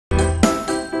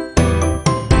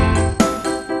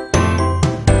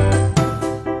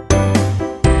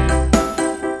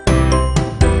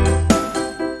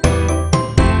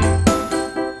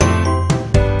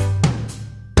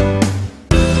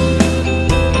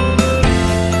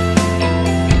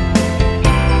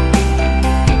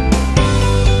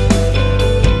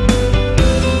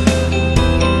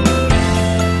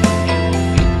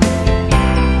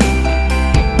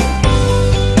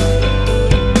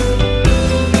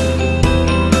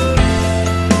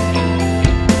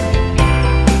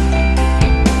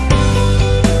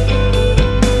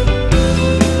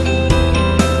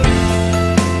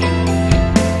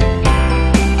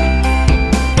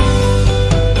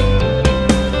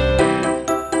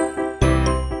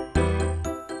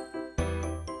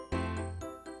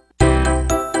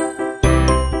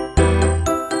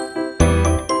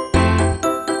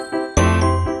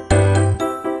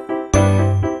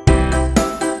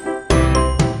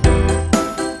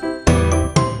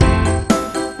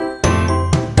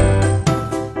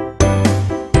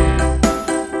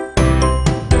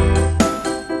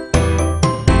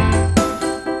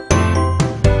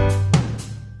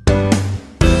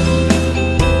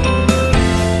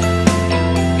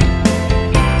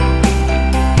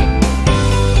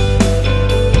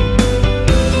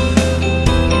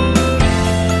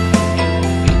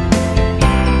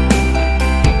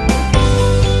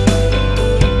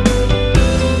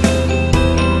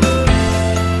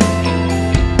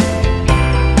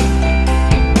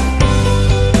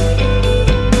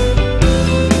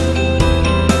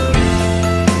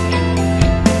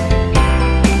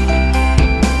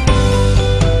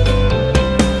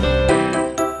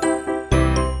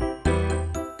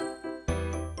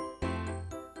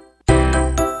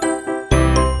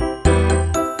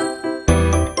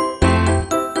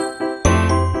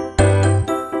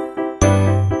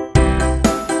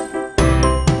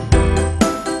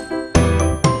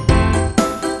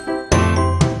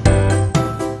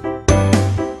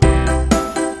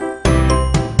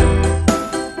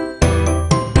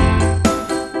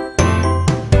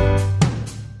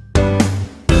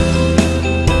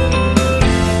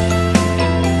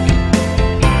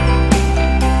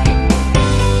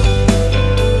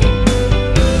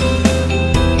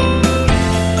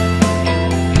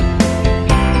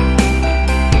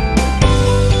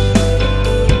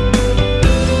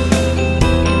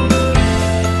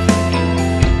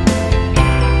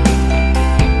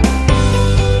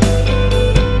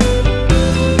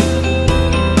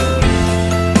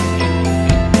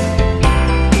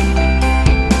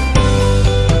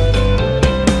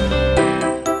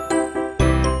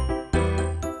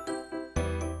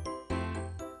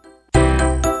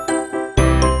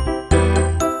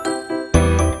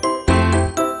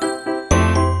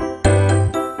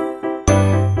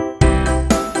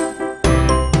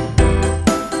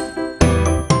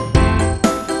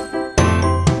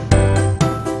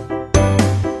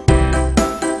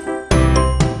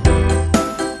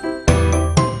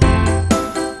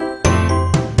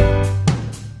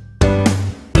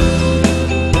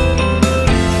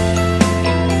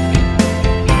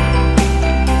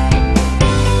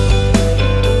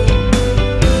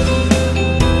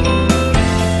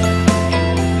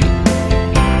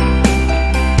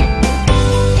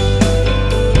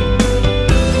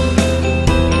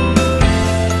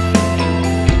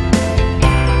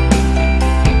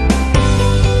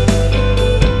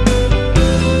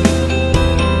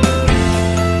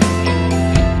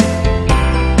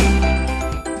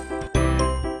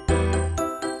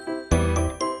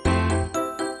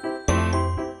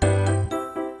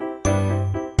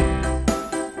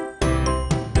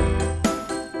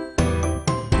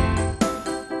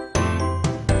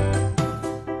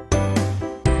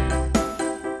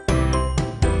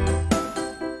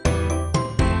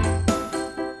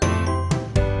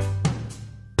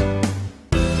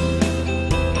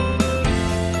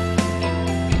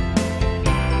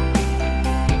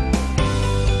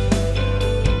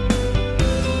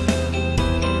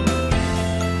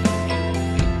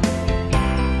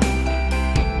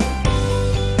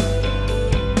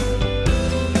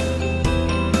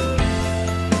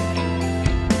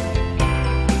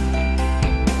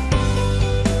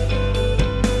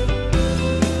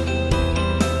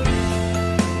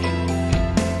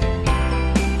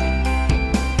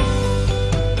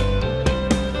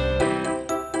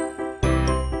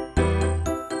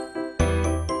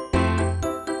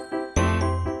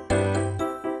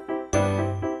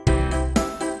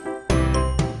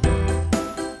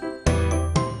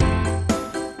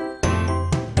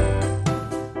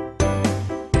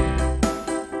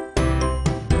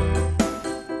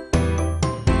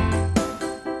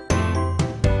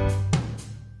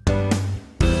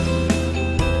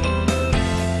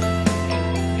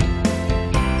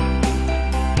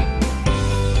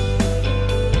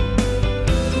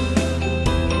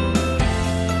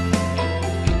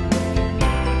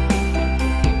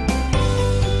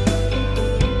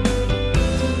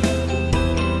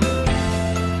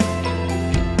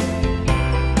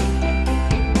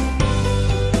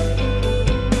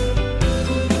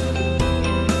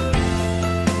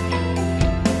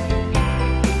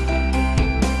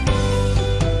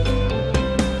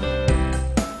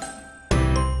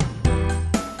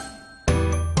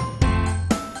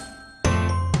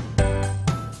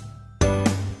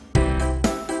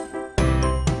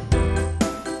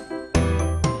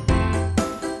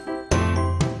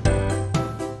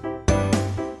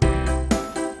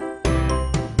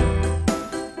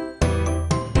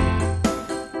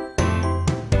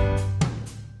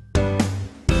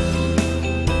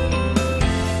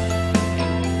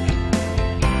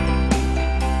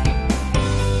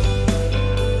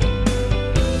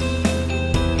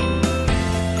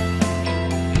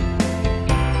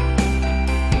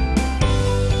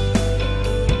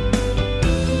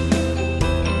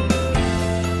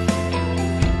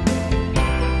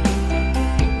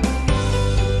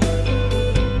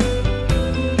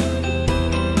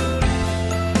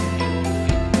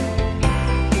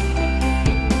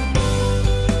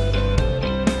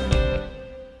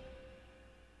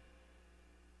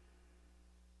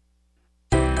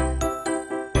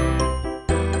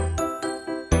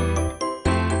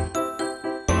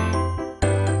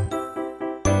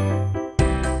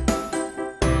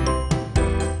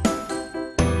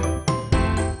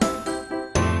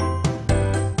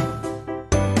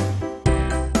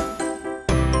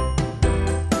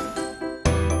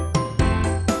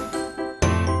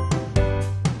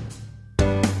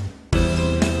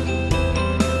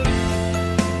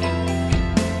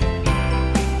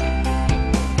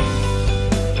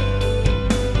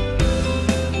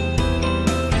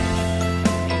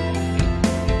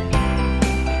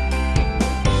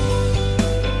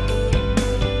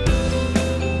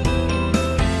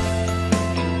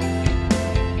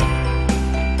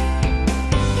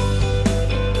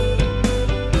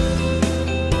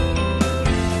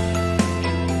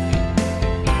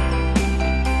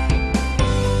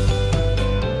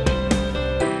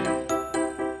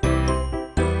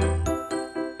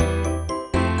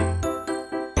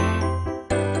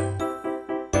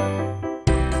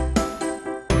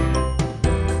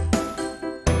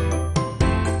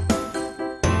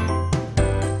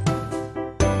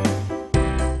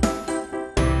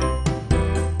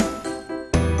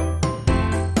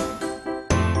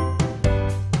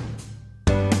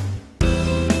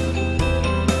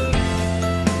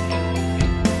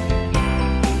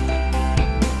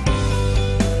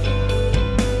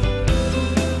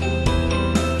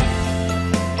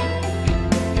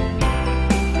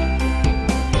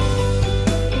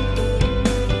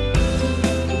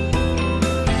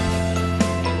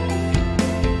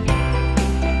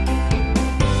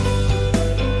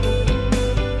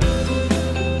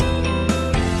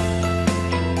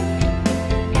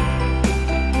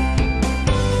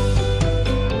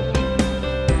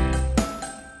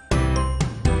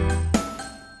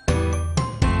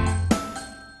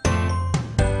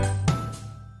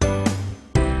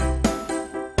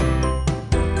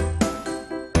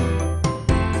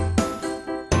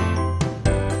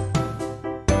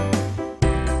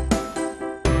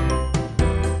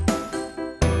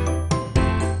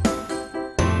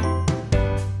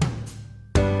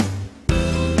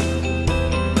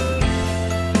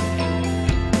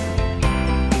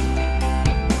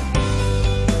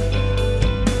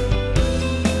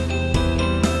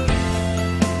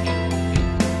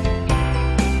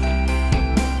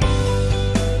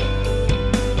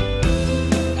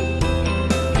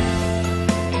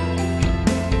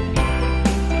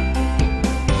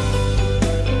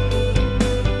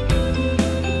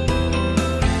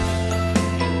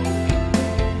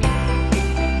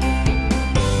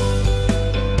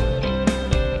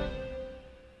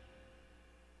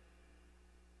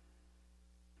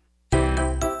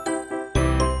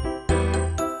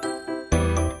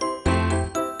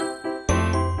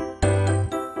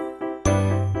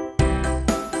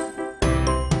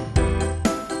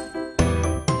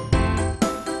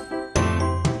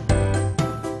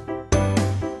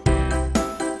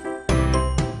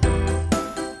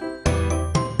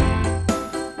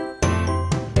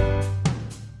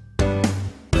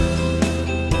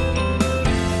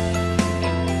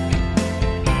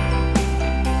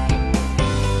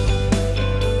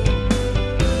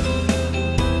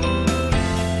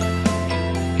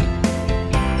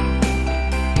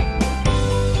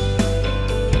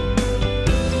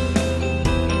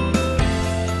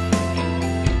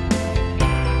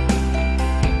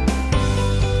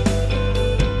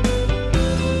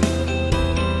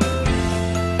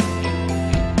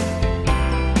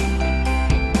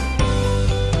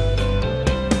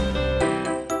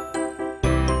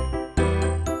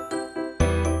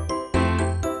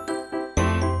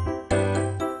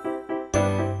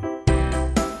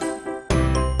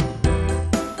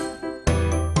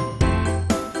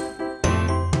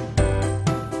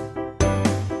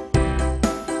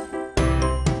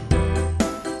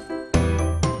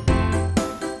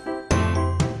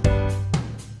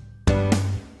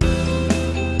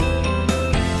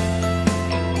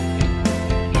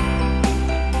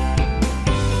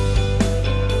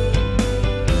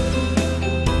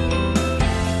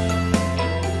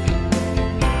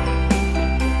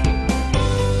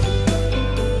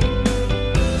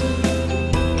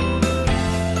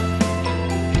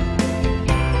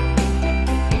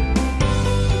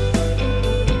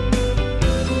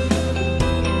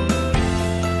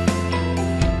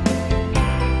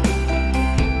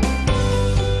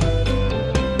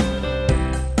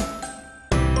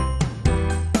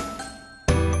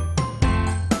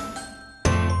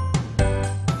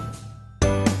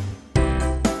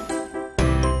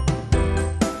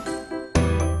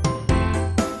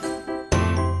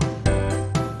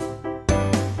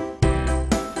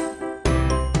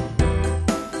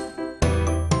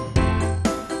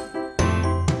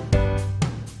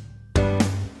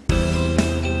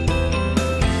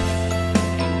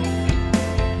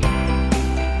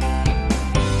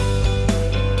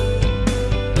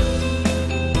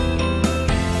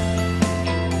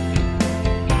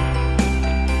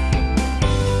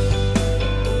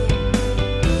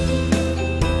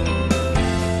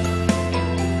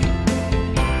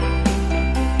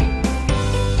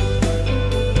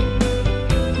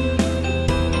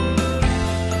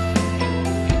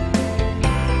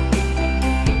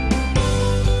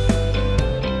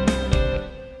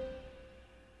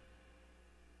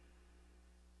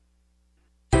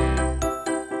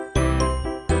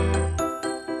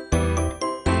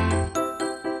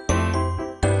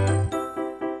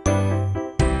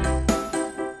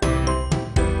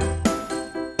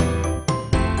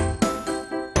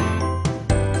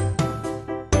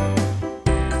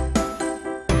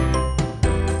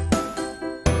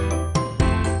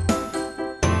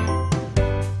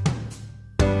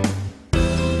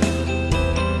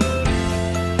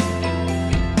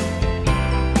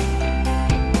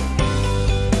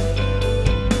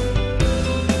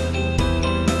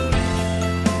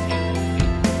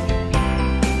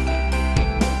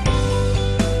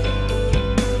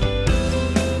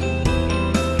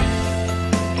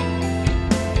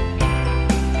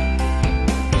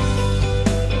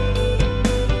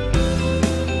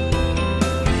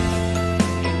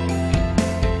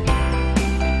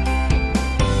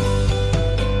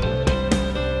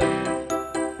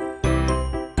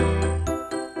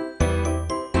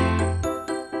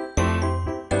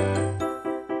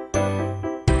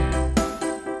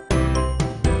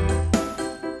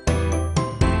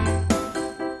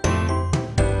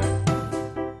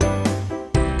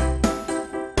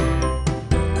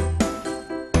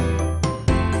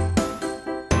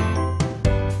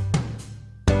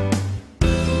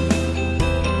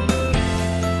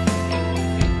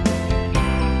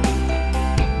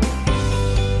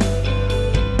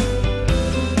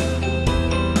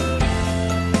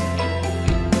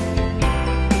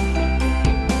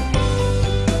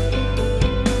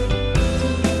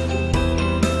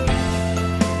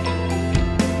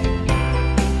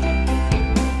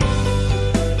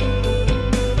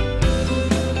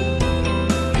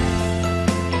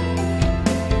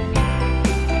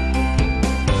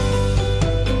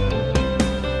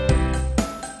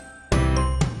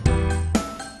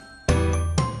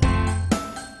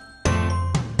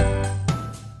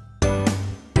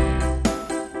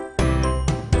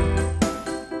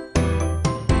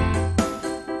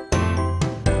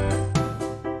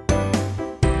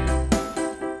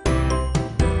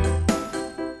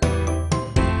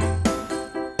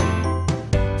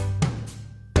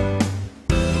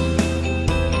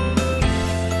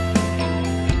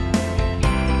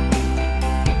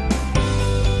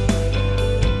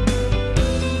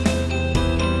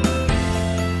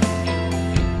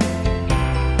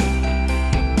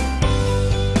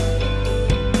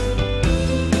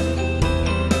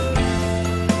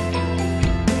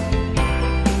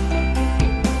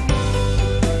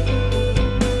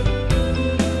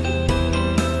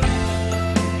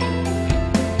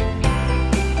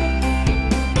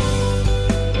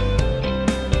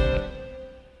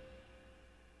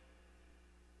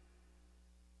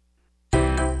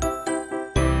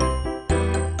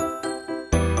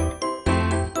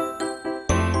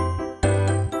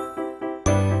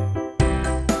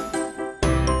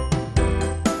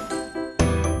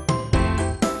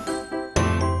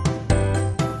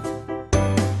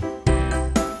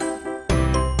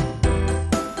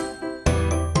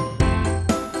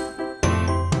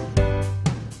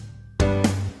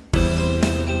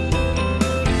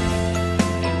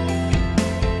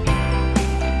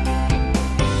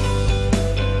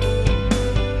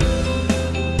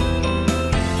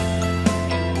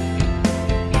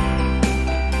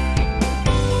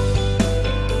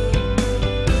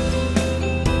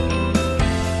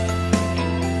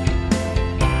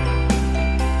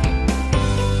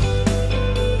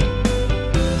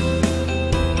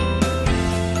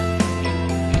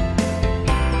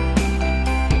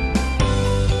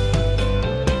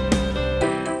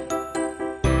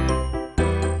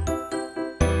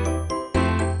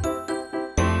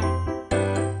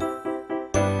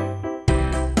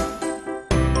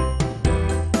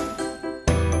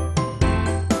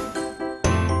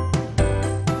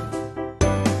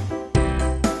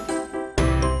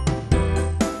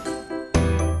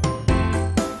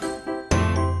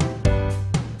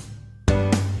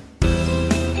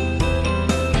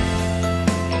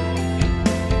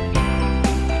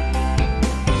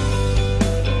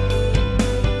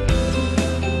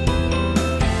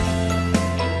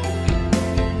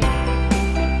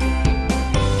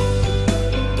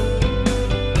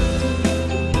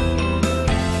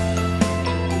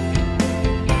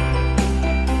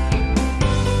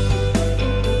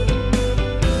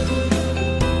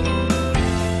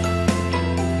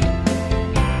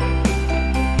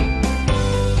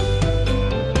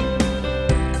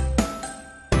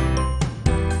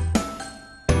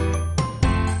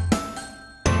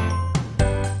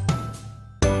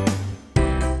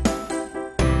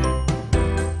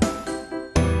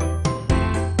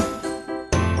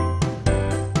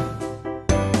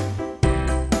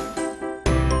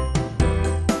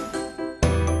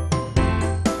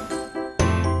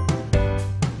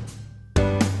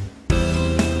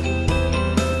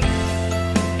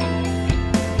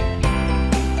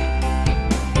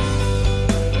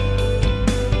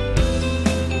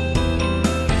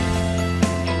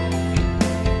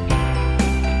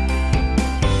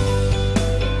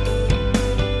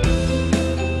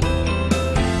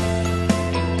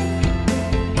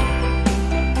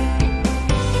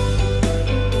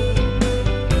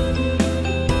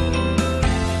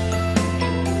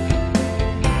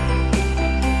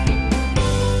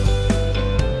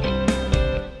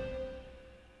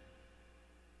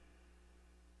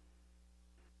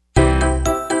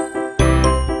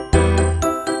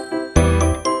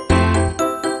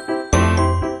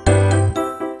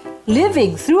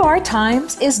Living through our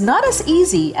times is not as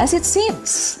easy as it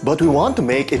seems. But we want to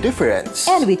make a difference.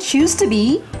 And we choose to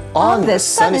be on the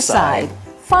sunny side.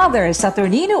 Father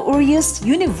Saturnino Urias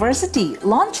University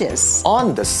launches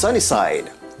On the Sunny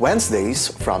Side,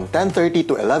 Wednesdays from 10:30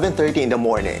 to 11:30 in the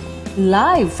morning.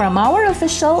 live from our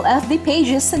official FB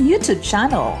pages and YouTube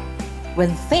channel.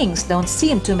 When things don't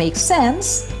seem to make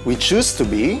sense, We choose to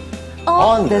be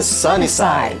on the sunny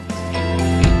side.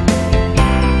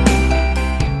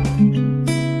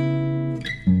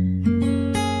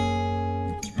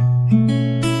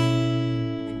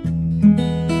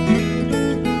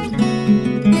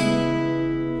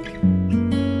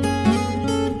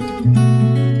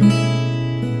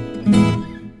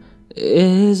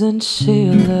 Isn't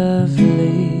she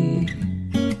lovely?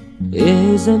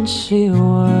 Isn't she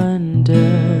wonderful?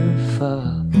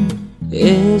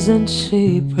 Isn't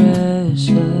she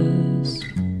precious?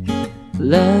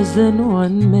 Less than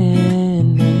 1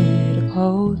 minute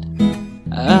old.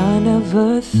 I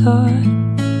never thought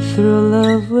through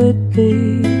love would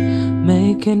be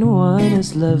making one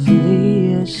as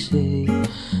lovely as she.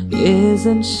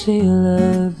 Isn't she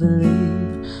lovely?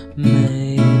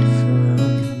 Made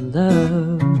from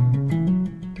love.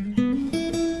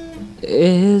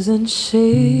 Isn't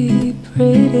she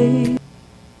pretty?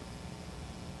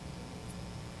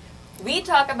 We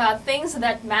talk about things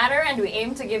that matter and we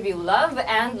aim to give you love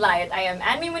and light. I am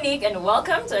Annie Monique and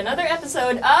welcome to another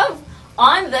episode of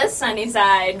On the Sunny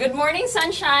Side. Good morning,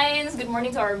 sunshines. Good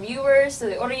morning to our viewers,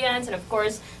 to the Orients, and of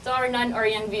course to our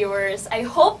non-Orient viewers. I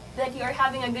hope that you are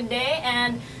having a good day,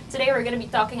 and today we're going to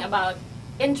be talking about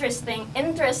interesting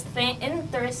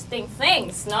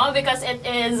things, no? Because it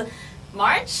is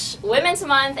March, Women's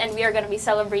Month, and we are going to be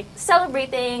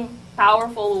celebrating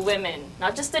powerful women.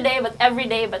 Not just today, but every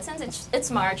day. But since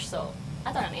it's March, so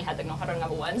I don't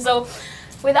know. So,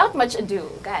 without much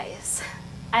ado, guys,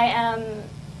 I am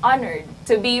honored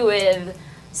to be with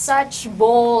such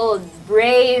bold,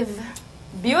 brave,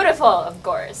 beautiful, of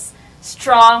course,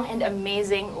 strong and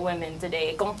amazing women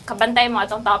today. Kung kabantay mo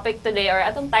atong topic today or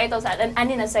atong title sa atin,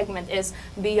 ani na segment is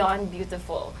Beyond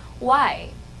Beautiful.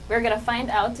 Why? We're gonna find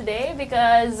out today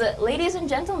because, ladies and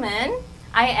gentlemen,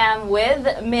 I am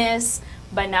with Miss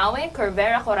Banawe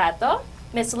Corvera Corato,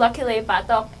 Miss Lucky Lay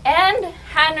Patok, and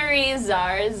Hannery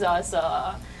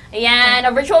Zarzoso. Ayan,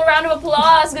 a virtual round of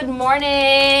applause. Good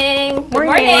morning! Good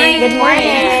morning! Good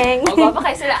morning!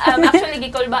 Magwapa kayo sila. Actually,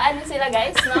 gikulbaan na sila,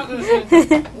 guys. No?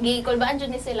 Gikulbaan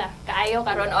dyan ni sila. Kaayo,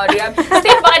 karon o.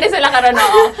 Still pa ka sila karon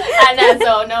o.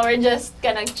 So, no, we're just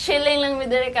kanang chilling lang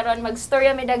with dili karon.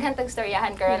 Mag-storya, may daghan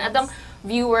tag-storyahan karon. Atong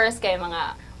viewers kay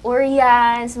mga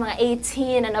Orients, mga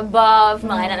 18 and above,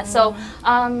 mga ina. So,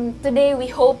 today we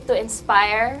hope to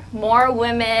inspire more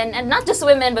women, and not just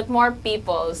women, but more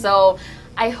people. So,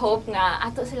 I hope nga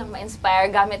ato silang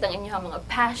ma-inspire gamit ang inyong mga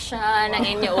passion, ang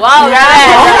inyong, wow,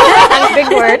 right!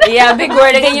 Big word. Yeah, big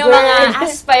word. Ang inyong mga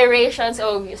aspirations,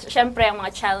 o syempre ang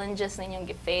mga challenges na inyong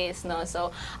gi-face, no?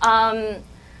 So,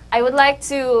 I would like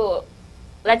to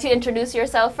let you introduce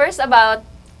yourself first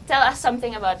tell us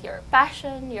something about your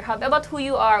passion, your hobby, about who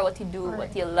you are, what you do,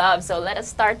 what you love. So let us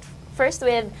start first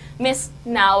with Miss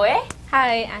Nawe.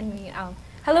 Hi, Annie.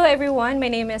 Hello, everyone. My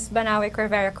name is Banawe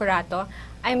Corvera Corato.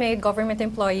 I'm a government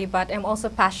employee, but I'm also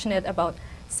passionate about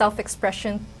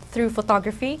self-expression through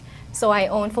photography. So I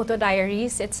own Photo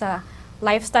Diaries. It's a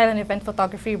lifestyle and event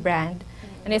photography brand.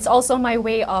 And it's also my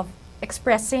way of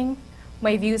expressing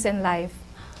my views in life.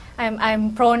 I'm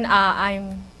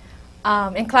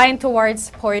inclined towards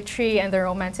poetry and the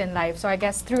romance in life. So I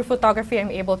guess through photography,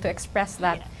 I'm able to express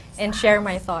that and share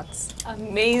my thoughts.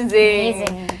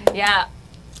 Amazing. Yeah.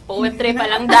 Poetry pa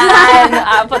lang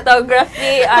daan,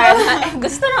 photography,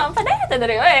 gusto naman pa na ito.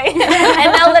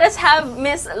 And now let us have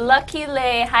Miss Lucky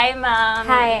Lay. Hi, ma'am.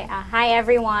 Hi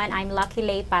everyone. I'm Lucky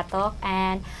Lay Patok,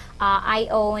 and I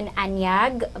own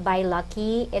Anyag by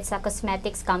Lucky. It's a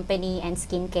cosmetics company and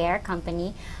skincare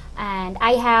company. And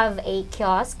I have a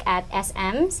kiosk at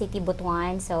SM City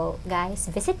Butuan. So guys,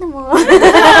 visit na mo.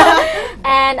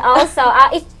 And also,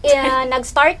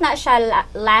 nag-start na siya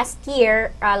last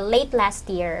year, late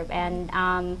last year. And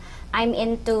I'm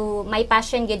into, my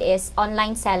passion good is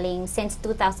online selling since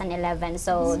 2011.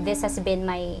 So this has been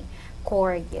my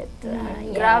core good.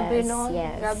 Grabe, no?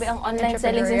 Yes. Grabe ang online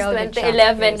selling since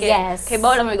 2011. Yes. Kay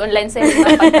bawal lang mag-online selling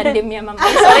pag-pandemya, ma'am.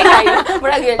 Sorry kayo.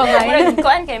 Murag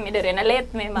kuan kayo mi diri na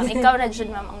late may ma'am. Ikaw na jud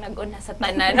ma'am ang nag-una sa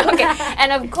tanan. Okay. And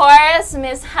of course,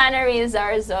 Miss Hannery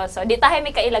Zarzoso. Di tayo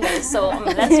may kaila guys. So,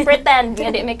 let's pretend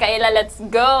nga di may kaila. Let's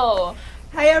go.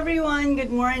 Hi everyone, good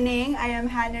morning. I am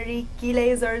Hanari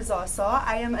Kilay Zorzoso.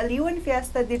 I am a Liwan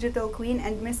Fiesta Digital Queen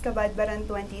and Miss Kabadbaran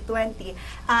 2020.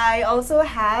 I also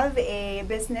have a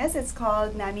business, it's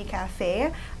called Nami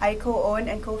Cafe. I co-owned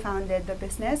and co-founded the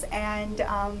business, and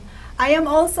I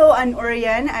am also an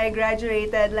Orian. I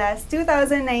graduated last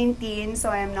 2019, so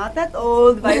I am not that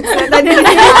old. But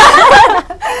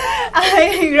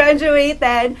I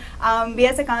graduated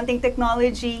BS Accounting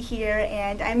Technology here,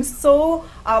 and I'm so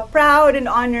proud and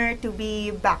honored to be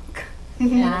back.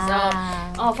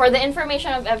 So, for the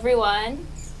information of everyone,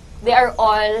 they are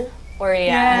all Orians.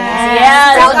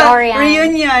 Yes. Proud It's a Orian.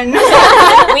 Reunion.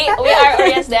 we are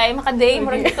Orians day. Makaday,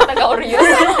 murag dito taga-Orios.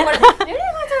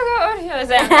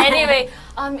 Anyway,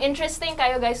 interesting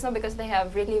kayo guys, no, because they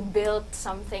have really built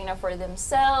something na for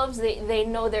themselves. They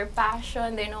know their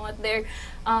passion. They know what they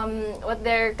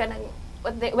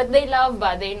love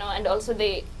ba, they know, and also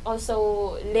they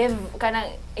also live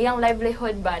kanang iyang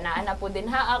livelihood ba na ana po din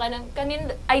ha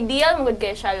kanin ideal mo gud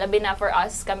kay siya, labi na for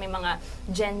us kami mga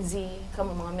Gen Z,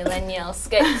 kami mga millennials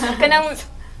kay kanang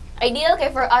ideal kay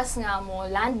for us nga mo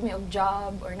land mi og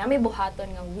job or nami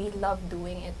buhaton nga we love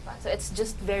doing it pa. So it's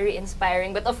just very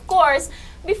inspiring. But of course,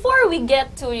 before we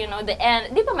get to, you know, the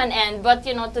end, di pa man end, but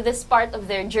you know, to this part of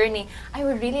their journey, I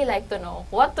would really like to know,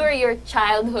 what were your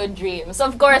childhood dreams?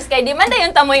 Of course, kay di man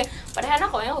dayon tamoy, parehan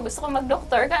ako, yung gusto ko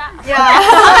mag-doctor ka.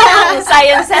 Yeah.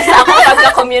 Sciences ako,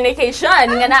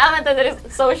 pagka-communication, nga naaman to the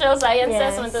social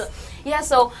sciences. Yes. Yeah,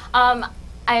 so,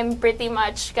 I'm pretty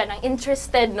much kanang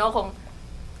interested, no, kung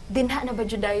dinha na ba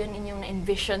judayon inyong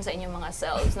na-envision sa inyong mga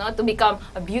selves, no? To become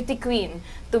a beauty queen,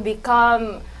 to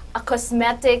become a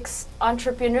cosmetics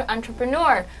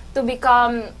entrepreneur, to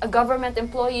become a government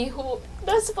employee who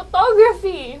does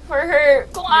photography for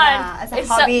her, kung As a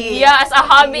hobby. as a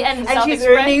hobby and she's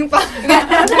earning pa.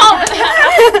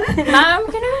 Ma'am,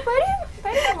 pwede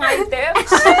mga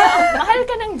tips. Mahal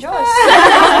ka ng Diyos.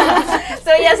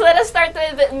 So yes, let us start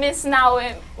with Miss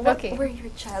Nawe. What Okay. were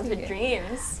your childhood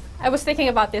dreams? I was thinking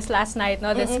about this last night,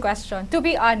 no, this question. To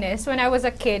be honest, when I was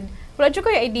a kid, wala dyan ko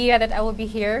yung idea that I will be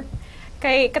here.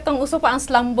 Kay katong uso pa ang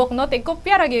slumbook, no?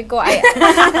 Kopya ra gyud ko. I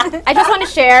just want to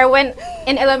share, when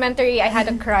in elementary, I had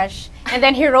a crush. And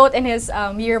then he wrote in his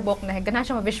yearbook na gana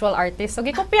siya ma-visual artist. So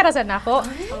gikopya ra sa nako.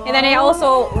 And then I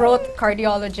also wrote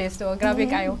cardiologist. So grabe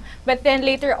kayo. But then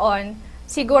later on,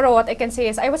 siguro what I can say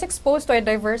is I was exposed to a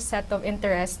diverse set of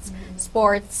interests,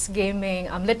 sports, gaming,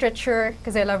 literature,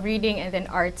 because I love reading, and then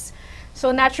arts.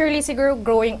 So naturally, siguro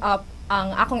growing up,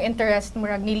 ang akong interest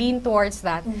murag ni-lean towards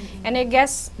that. And I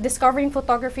guess discovering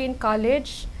photography in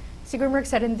college, siguro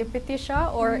murag serendipity siya,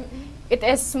 or it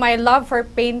is my love for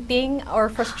painting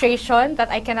or frustration that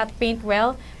I cannot paint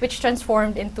well, which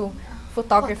transformed into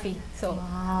photography. So,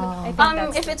 I think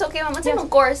that's If it's okay, ma'am, what's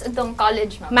yung course itong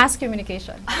college, ma'am? mass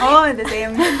communication. Oh, the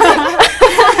same.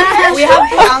 We have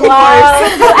two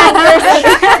anchors.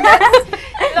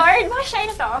 Lord, mga shy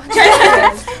na to.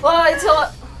 Wow, so,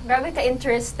 grabe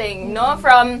ka-interesting, no?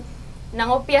 From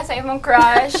nangopia sa imong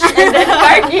crush, and then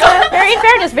cardio. Pero in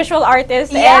fairness, visual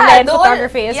artist and then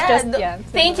photography is just,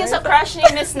 Thank you sa crush ni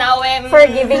Miss Nawe. For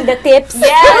giving the tips.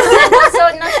 Yes! So,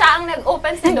 na siya ang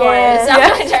nag-open sa doors.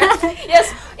 Yes.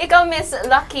 Yes, ikaw, Miss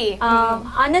Lucky.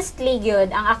 Honestly,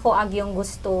 good, ang ako yung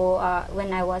gusto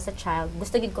when I was a child,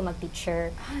 gusto gid ko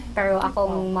mag-teacher. Pero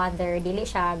akong mother, dili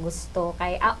siya gusto.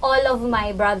 Kay all of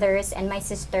my brothers and my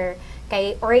sister,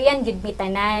 kay Orian gid mi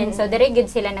tanan. So dire gid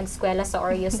sila nagskwela sa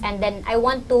Orius, and then I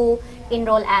want to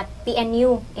enroll at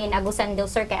PNU in Agusan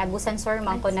del Sur, kay Agusan Sur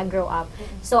man ko nag-grow up.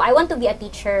 So I want to be a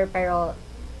teacher, pero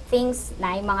things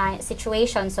na yung mga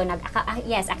situations, so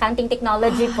accounting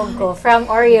technology po ko from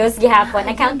Orius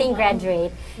gihapon, accounting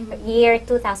graduate, year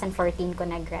 2014 ko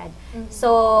nag-grad.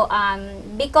 So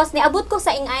because niabot ko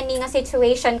sa ingani nga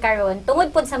situation karon,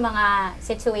 tungod pod sa mga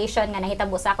situation nga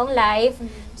nahitabo sa akong life,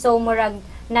 so murag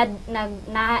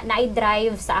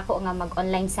na-drive sa ako nga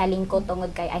mag-online selling ko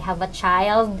tungod kay I have a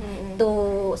child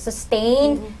to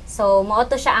sustain. So mao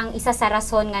to siya ang isa sa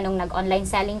rason nga nung nag-online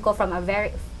selling ko from a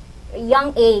very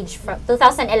young age, from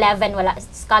 2011, wala,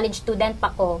 college student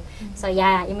pa ko. So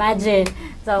yeah, imagine.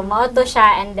 So mao to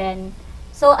siya, and then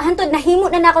so hantod nahimo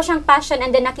na nako siyang passion,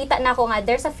 and then nakita na ko nga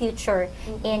there's a future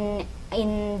in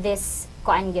this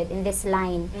in this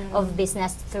line of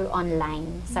business through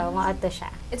online. So mao to siya.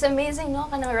 It's amazing, no?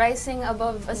 Kanang rising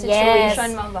above a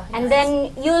situation, ma'am ba? And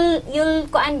then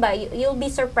you'll be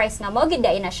surprised nga mo gid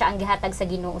na siya ang gihatag sa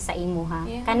Ginoo sa imo ha.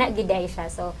 Kana gid siya.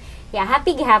 So yeah,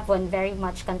 happy gihapon, very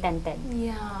much contented.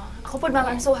 Yeah. Ako po, ma'am,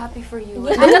 I'm so happy for you.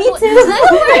 Yeah, me too.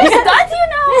 Got you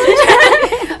now.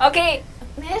 Okay,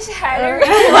 Miss Hannah.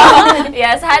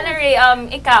 Yes, Hannah,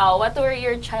 ikaw, what were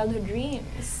your childhood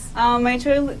dreams?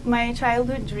 My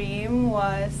childhood dream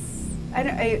was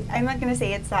I'm not gonna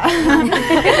say it sa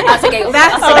Sige.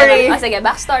 backstory. Sige,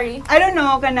 backstory. I don't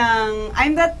know kanang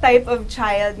I'm that type of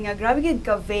child nga grabe gid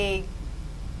ka vague.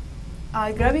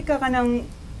 Grabe ka kanang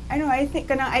I don't know, I think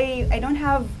kanang I don't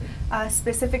have a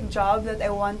specific job that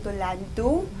I want to land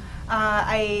to.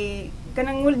 I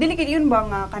kanang dili kid yun ba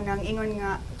nga kanang ingon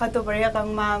nga kadto pareha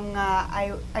kang ma'am nga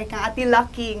I kang ati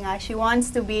Lucky nga she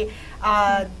wants to be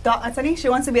she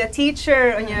wants to be a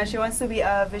teacher unya she wants to be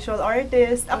a visual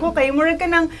artist. Ako kay murag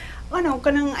kanang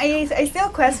kanang I still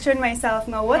question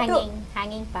myself nga what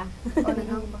hanging pa.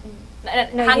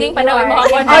 Hanging pa daw yung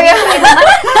mga one. Oh yeah.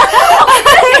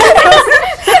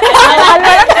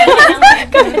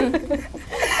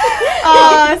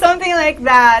 Something like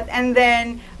that. And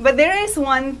then, but there is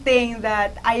one thing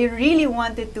that I really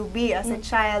wanted to be as a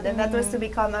child, and that was to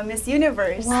become a Miss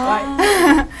Universe. Wow.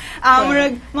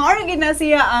 Maorag na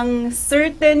siya ang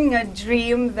certain nga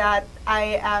dream that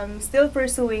I am still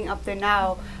pursuing up to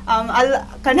now.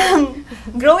 Kanang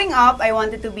growing up, I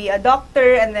wanted to be a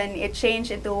doctor, and then it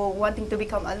changed into wanting to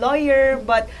become a lawyer.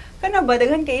 But kana ba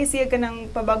daghan kay siya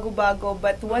kanang pabago-bago,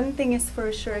 but one thing is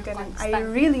for sure kanang I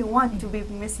really want to be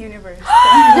Miss Universe.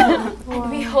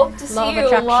 And we hope to see Law of you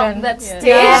attraction. walk that Yes. stage.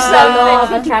 Yes, the law of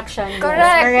attraction. Yes.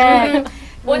 Correct.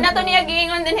 Una to niya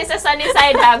giingon din sa sunny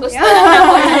side ha. Gusto lang na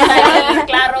ko na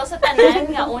klaro sa tanan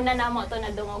nga una na mo to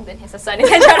nadungog din sa sunny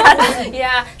side.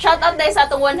 Yeah. Shout out dahil sa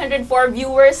atong 104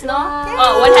 viewers, no?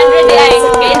 Oh, 100 ay.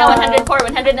 Kaya na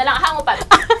 104. 100 na lang. Hango pa.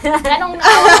 Anong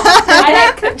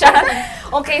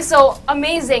Okay, so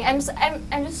amazing. I'm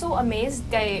just so amazed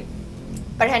kay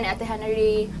pareha ni Ate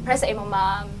Hanary, para sa imong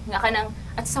ma'am, nga kanang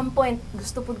at some point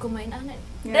gusto pud kumain anan.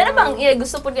 Yeah. Dahil bang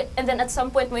gusto pud and then at some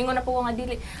point moingon na po ko nga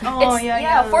dili. Oh,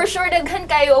 yeah. For sure daghan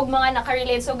kayo og mga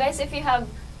nakarelate. So guys, if you have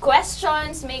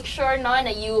questions, make sure no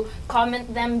na you comment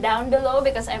them down below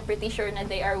because I'm pretty sure na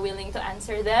they are willing to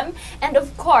answer them. And of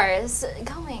course,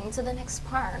 going to the next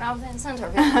part of the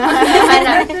interview.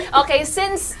 Okay,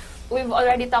 since we've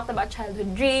already talked about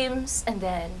childhood dreams and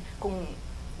then kung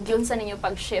yun sa ninyo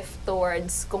pag-shift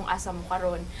towards kung asa mo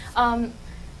karon.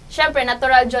 Syempre,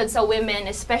 natural jud sa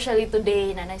women, especially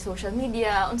today na social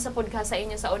media, unsa pod ka sa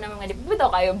inyo sa unang mga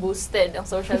bitaw kayo boosted ang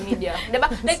social media.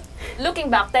 Diba? Like, looking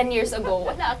back 10 years ago,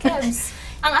 wala, Kebs.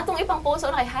 Ang atong ipang post,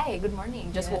 like, hi, good morning,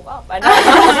 just woke up. Ano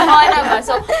ba?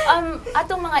 So,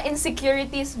 atong mga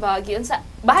insecurities ba, yun sa,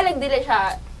 bahalag dili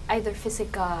siya either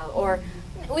physical or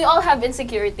we all have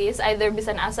insecurities, either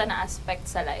bisan asa na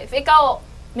aspect sa life. Ikaw,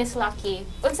 Miss Lucky,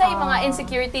 unsa yung mga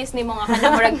insecurities ni mga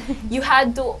kanang murag you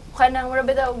had to kanang murag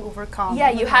bitaw Overcome. Yeah,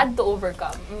 you had to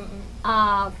overcome.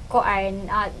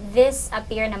 This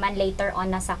appear naman later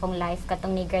on na sa akong life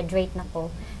katong ni-graduate na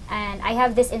ko. And I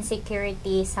have this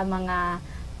insecurity sa mga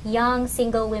young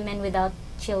single women without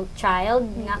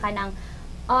child nga kanang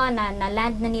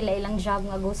na-land na nila ilang job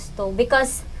nga gusto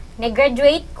because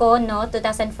ni-graduate ko no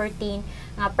 2014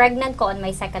 nga pregnant ko on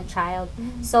my second child.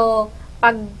 So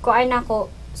pag kuan ako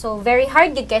so very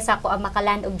hard gid kay sa ako ang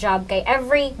makaland og job kay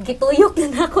every gituyok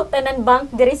na ako tanan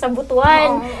bank diri sa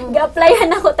Butuan.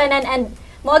 Gi-applyan ako tanan and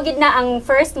mo gid na ang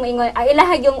first mo ingon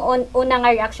ilahag yung una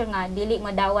nga reaction nga dili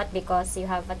mo dawat because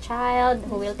you have a child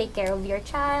who will take care of your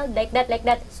child like that.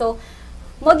 So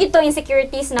mo gid to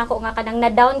insecurities na ako nga kanang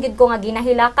na down gid ko nga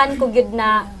ginahilakan ko gid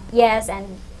na yes and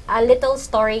a little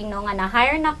story no nga na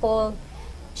hire na ko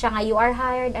siya nga you are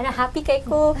hired ana happy kay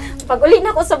ko pag uli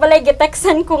na ko sa balay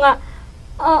gitextan ko nga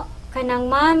kanang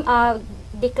ma'am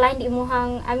declined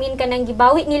imuhang kanang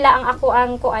gibawi nila ang ako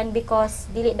ang kuan because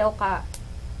dili daw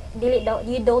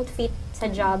you don't fit sa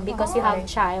job because you have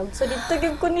child so dito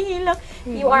gyud ko nihila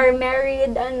you are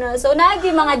married so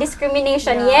naagi mga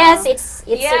discrimination yes it's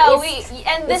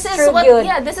and this it's is what good.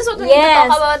 this is what we need to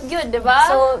talk about good, diba?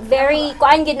 So very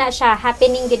kuan gid na siya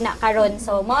happening gid na karon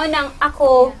so mao nang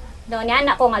ako no ni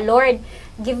anak ko nga Lord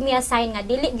give me a sign nga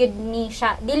dili gud ni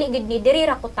diri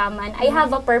ra ko taman I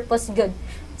have a purpose good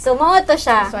so mao to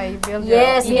siya That's why you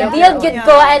build build gud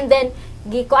ko and then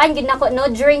gikuan gid nako no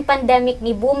during pandemic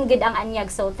ni boom gid ang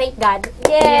anyag so thank God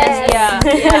Yeah,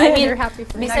 I mean You're happy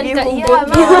for bisan Naging ka hugot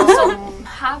ma'am, so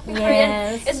happy for Yes.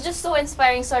 yan. It's just so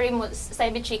inspiring. Sorry mo sa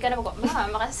chika na ko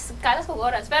makakalas ko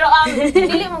oras pero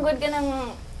dili mo good ka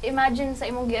nang imagine sa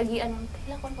imong giagian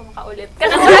kailan ko pa makaulit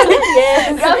kanang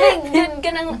grabe yun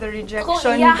kanang The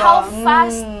rejection how ba?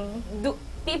 fast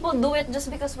people do it just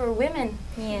because we're women.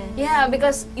 Yeah,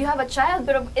 because you have a child,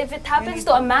 but if it happens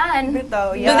to a man,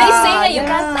 Bitaw, do they say that you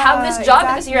can't have this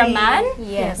job because you're a man?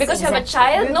 Yes, Because you have a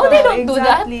exactly. child? No, they don't do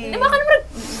that. Exactly. Di ba ka naman?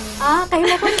 kayo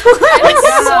na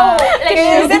So, like,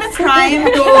 Is it a crime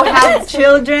to have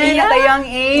children at a young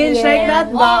age like that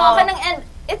Oo, ba? kanang, and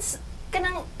it's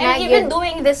kanang Yeah, I'm even yun.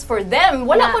 doing this for them.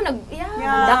 Wala Yeah. ko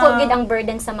Yeah. Dako gid ang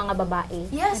burden sa mga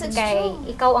babae. Yes, it's Kay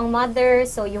true. ikaw ang mother,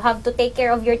 so you have to take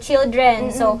care of your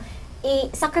children. So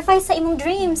i-sacrifice sa imong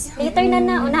dreams. Later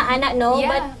na una ana no, Yeah.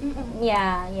 but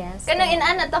yeah, yes. Kanang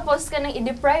inana tapos kanang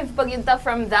i-deprive pag yun ta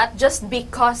from that just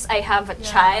because I have a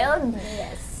child.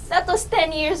 Yes. That was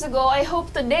 10 years ago. I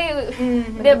hope today,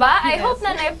 'di ba? I hope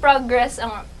na na-progress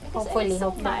ang Hopefully,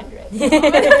 so hopefully. mad right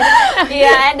now.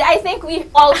 Yeah, and I think we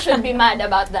all should be mad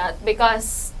about that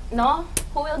because no,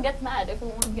 who will get mad if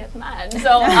we won't get mad?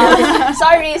 So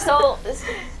sorry, so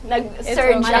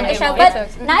nag-surge It's ang okay. emotion. But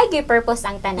naigi purpose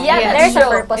ang tanan. Yeah, There's a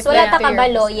true. purpose. It Wala led ta to your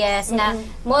kabalo, purpose. yes, na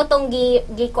mo tong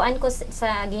gikuan ko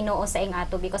sa Ginoo sa ing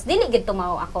ato because dili gid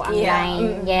tumaw ako ang Yeah.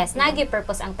 line. Yes, naigi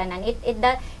purpose ang tanan.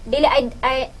 Dili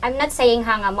I'm not saying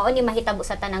ha nga mao ni mahitabo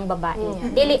sa tanang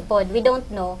babae. Dili pod, we don't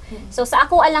know. So sa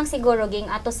ako alang siguro ging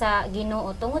ato sa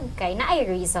Ginoo tungod kay na ay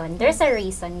reason. There's a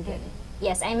reason good.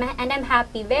 Yes, I'm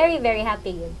happy, very very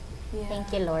happy good. Yeah.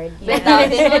 Thank you Lord. Bitaw,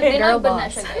 Girl dinod na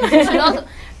boss. siya, guys. We should also-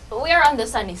 we are on the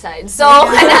sunny side. So,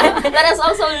 let us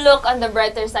also look on the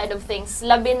brighter side of things.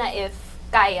 Labi na if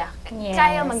kaya. Yes.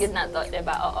 Kaya magyud na to,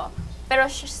 diba? Oo. Pero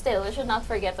still, we should not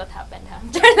forget what happened, ha?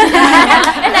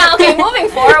 And now, okay, moving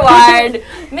forward.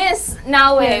 Miss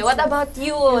Nawe, Yes. what about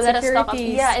you? Let us talk about,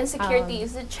 Insecurities. insecurities,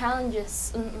 the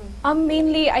challenges.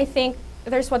 Mainly, I think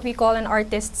there's what we call an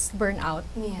artist's burnout.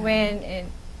 Yeah. When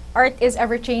art is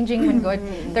ever changing when good.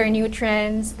 There are new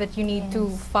trends that you need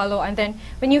to follow. And then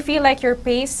when you feel like your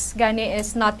pace, gani,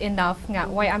 is not enough,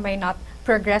 nga, why am I not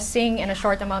progressing in a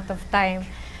short amount of time?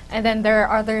 And then there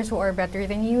are others who are better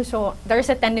than you. So there's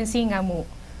a tendency nga mo,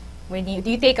 when you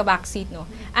take a back seat, no?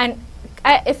 And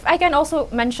if I can also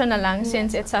mention na lang,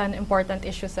 since it's an important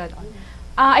issue sa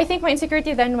I think my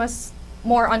insecurity then was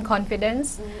more on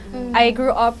confidence. I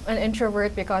grew up an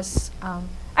introvert because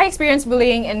I experienced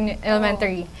bullying in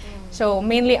elementary. So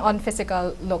mainly on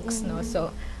physical looks, no.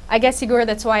 So I guess siguro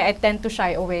that's why I tend to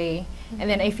shy away, and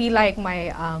then I feel like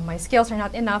my skills are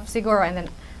not enough, siguro, and then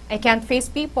I can't face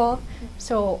people.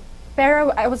 So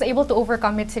pero I was able to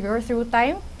overcome it siguro through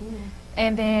time.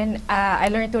 And then I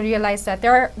learned to realize that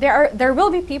there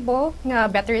will be people nga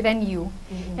better than you,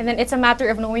 and then it's a matter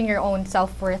of knowing your own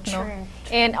self-worth, no,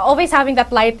 and always having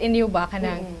that light in you ba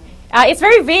kanang. It's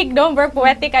very vague, no, very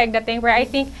poetic ang dating. Where I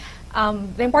think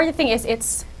the important thing is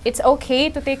it's okay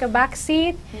to take a back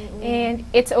seat, and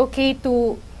it's okay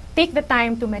to take the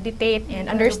time to meditate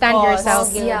and understand pause.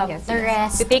 yourself. Yeah, Yes, the yes.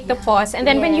 rest. To take the pause, and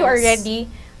then when you are Yes.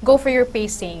 ready, go for your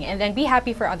pacing, and then be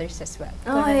happy for others as well.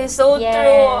 Ay, so Yes.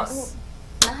 true.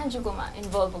 Nahanjo ko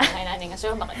ma-involve ko ngayon nanin nga.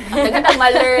 So, bakit? Ang dagat ang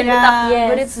ma-learn. Yeah. Yes.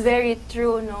 But it's very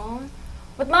true, no?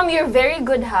 But ma'am, you're very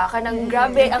good ha. Kanang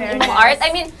grabe ang fairness. imong art. I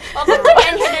mean, okay ko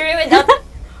ni Henry without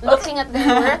looking at their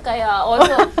work. Kaya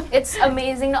also, it's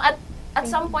amazing. No? At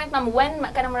some point, ma'am, when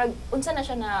kanang murag, unsa na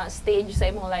siya na stage sa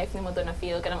imong life nimo to na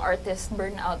feel kanang artist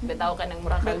burnout bitaw kanang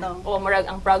murag Bitaw. o murag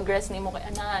ang progress nimo kay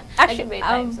ana. Actually,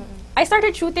 I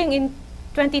started shooting in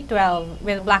 2012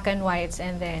 with black and whites,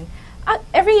 and then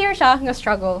every year siya nga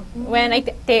struggle. When I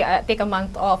take a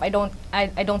month off, I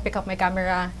don't pick up my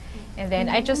camera, and then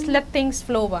I just let things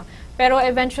flow ba. Pero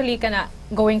eventually kana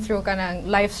going through kanang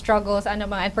life struggles and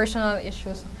personal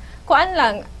issues. Kuan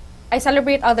lang, I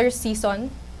celebrate others'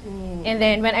 season, and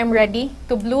then when I'm ready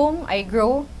to bloom, I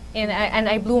grow. And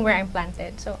I bloom where I'm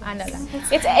planted. So, ano lang.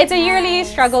 It's a yearly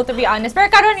struggle, to be honest. Pero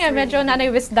karon nga, medyo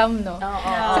nanay wisdom, no?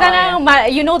 So, kanang,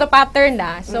 you know the pattern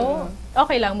na. So,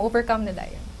 okay lang, ma-overcome na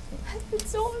dayon.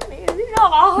 It's so amazing.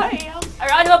 Nakakahiyak. A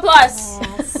round of applause.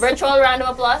 Virtual round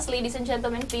of applause. Ladies and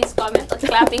gentlemen, please comment at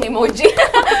clapping emoji.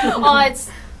 Oh,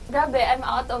 it's grabe, I'm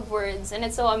out of words. And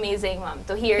it's so amazing, ma'am,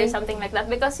 to hear something like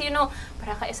that. Because, you know,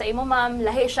 para ka isa imo, ma'am,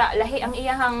 lahi siya. Lahi ang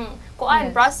iyahang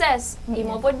kuan, Yes. process.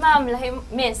 Imo pod, ma'am, lahi,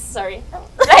 miss, sorry.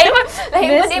 lahi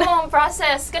pod imo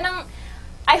process. Kanang,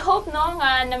 I hope, no,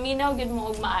 nga, naminaw gid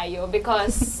mo og maayo.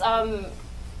 Because,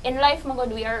 in life,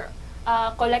 magod, we are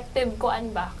collective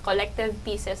kuan ba, collective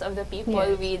pieces of the people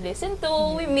Yes. we listen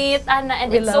to, we meet, ana,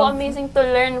 and We it's so love. amazing to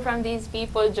learn from these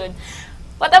people, Jud.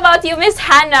 What about you, Miss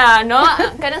Hannah? No,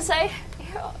 kanang say,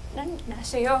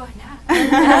 nasayo na.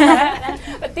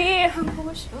 Pati ang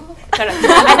puso.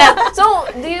 So,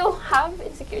 do you have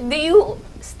insecure? Do you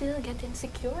still get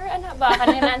insecure? Ana ba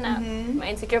kanila na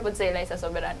ma-insecure pud sa ilay sa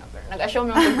soberano, pero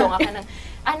nag-assume naman pud ko nga kanang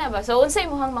ana ba? So, unsay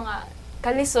imong mga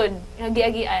kalisod nga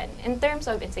giagian in terms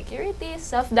of insecurities,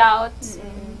 self-doubts?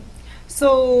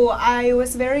 So I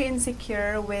was very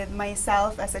insecure with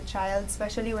myself as a child,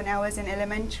 especially when I was in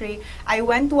elementary. I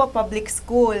went to a public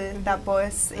school,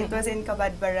 tapos it was in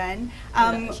Cabadbaran.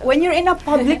 When you're in a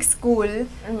public school,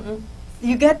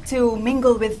 you get to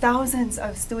mingle with thousands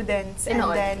of students, and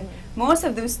Tinood. then most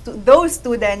of those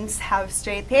students have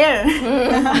straight hair. They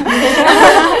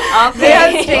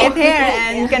have straight hair,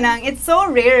 and kanang it's so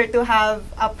rare to have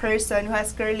a person who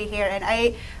has curly hair. And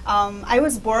I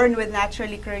was born with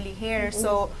naturally curly hair,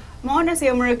 so mao na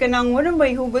siya mura kanang wala ba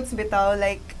hugots bitaw,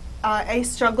 like I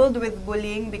struggled with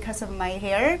bullying because of my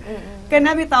hair.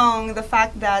 Kana bitang the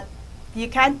fact that you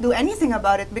can't do anything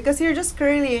about it because you're just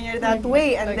curly and you're that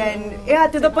way, and then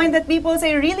to the point that people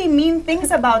say really mean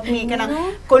things about me, kanang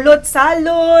kulot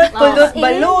salot, kulot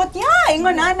balot. Yeah,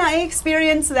 ingon ana, I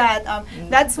experienced that.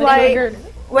 That's why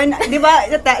when di ba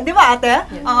ate?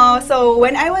 So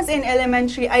when I was in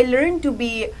elementary, I learned to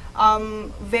be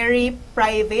very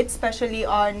private, especially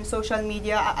on social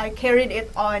media. I carried it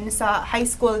on sa high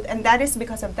school, and that is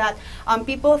because of that.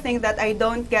 People think that I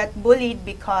don't get bullied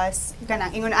because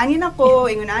kanang ingon anin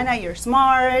ako, ingon ana, you're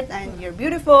smart and you're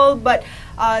beautiful, but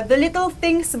the little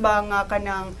things ba nga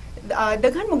kanang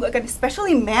daghan mo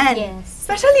especially men. Yes.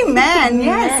 Especially men.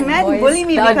 Yes, men boys. bully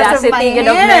me The because of my audacity hair.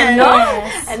 of men, no?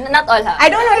 And not all ha. I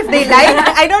don't know if they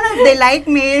like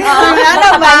me.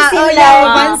 Ano ba? Pansin Oh, lang.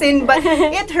 yeah, pansin. But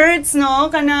it hurts, no?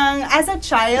 Kanang, as a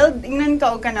child, ingnan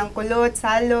ka o kanang kulot,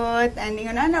 salot, and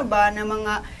ingnan ano ba, na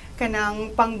mga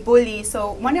kanang pang-bully.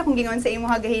 So, muna akong gingon sa imo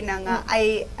hagahin na nga,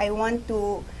 I want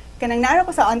to, kanang naro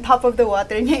ko sa on top of the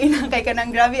water niya ilang kay kanang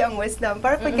grabe ang wisdom.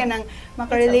 Para pag kanang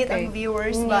makarelate okay. ang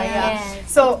viewers ba. Yeah. Yes.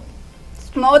 So,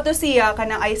 mao to siya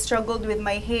kanang I struggled with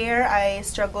my hair, I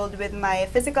struggled with my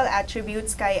physical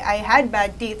attributes kay I had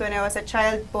bad teeth when I was a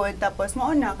child po, tapos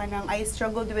mao na kanang I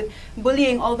struggled with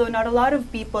bullying, although not a lot of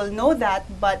people know that,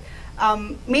 but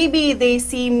maybe they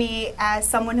see me as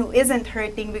someone who isn't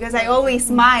hurting because I always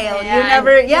smile. Yeah, You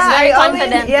never, he's yeah, very I always,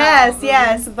 confident, no? yes,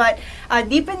 yes, but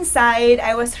deep inside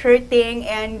I was hurting,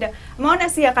 and mao na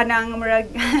siya kanang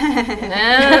murag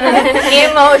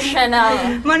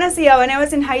Emotional. Mao na siya, when I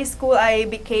was in high school, I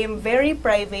became very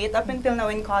private up until now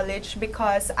in college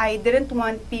because I didn't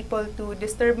want people to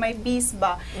disturb my peace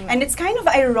ba. And it's kind of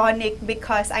ironic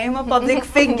because I am a public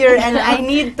figure and I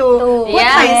need to put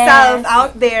Yeah. myself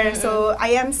out there. So I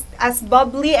am as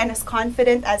bubbly and as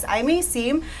confident as I may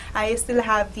seem. I still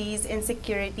have these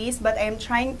insecurities, but I am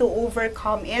trying to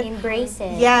overcome it. Embrace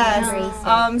it. Yes, Embrace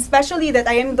it. especially that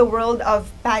I am in the world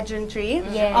of pageantry.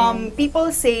 Yes.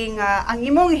 People saying, ang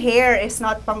imong hair is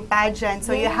not pang pageant,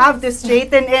 so you have to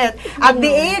straighten it. At the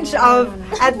age of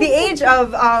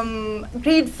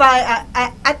grade 5,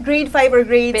 at grade 5 or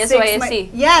grade 6,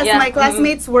 BSYSC. yes, Yeah. my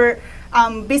classmates were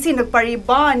busy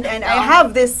nagpa-rebond, and I Oh.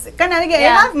 have this, I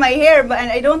Yeah. have my hair, but and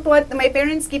I don't want, my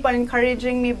parents keep on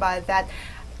encouraging me about that.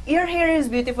 Your hair is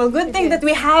beautiful. Good thing that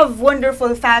we have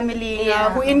wonderful family Yeah.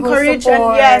 who encourage and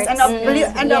supports.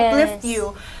 and Yes. uplift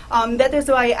you. That is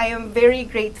why I am very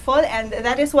grateful, and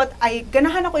that is what I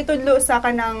ganahan ako itudlo sa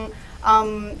kanang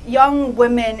young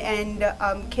women and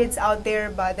kids out there,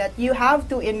 but that you have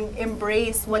to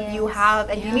embrace what you Yes. have,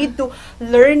 and you need to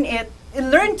learn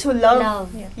to love,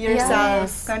 Love. yourself.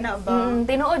 Yes. Kana ba?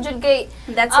 Tinuod jud kay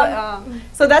That's why,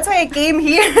 so that's why I came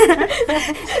here.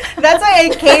 That's why I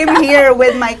came here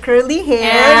with my curly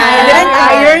hair. Yeah. I didn't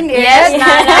iron it. Yes,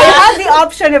 Nana. I had the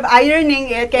option of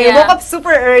ironing it. Kaya I Yeah. woke up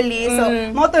super early. So,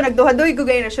 mo to nagduha-duhay ko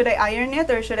gaya na, should I iron it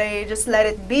or should I just let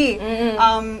it be?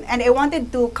 And I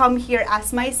wanted to come here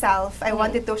as myself. I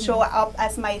wanted to show up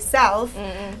as myself.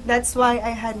 That's why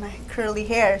I had my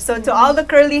curly hair. So, to all the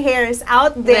curly hairs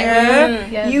out there,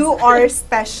 Yes. you are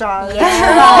special.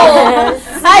 Oh.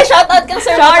 Hi, shout out kang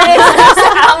Sir Morris sa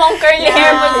among curly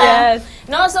hair po sa. Yes.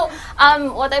 No, so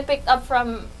what I picked up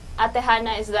from Ate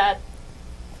Hannah is that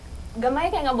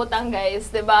gamay kay nga butang, guys,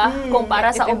 'di ba?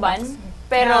 Kumpara sa uban.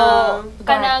 Pero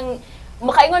kanang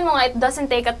makaingon mo nga it doesn't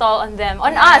take a toll on them.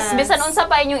 On us, bisan unsa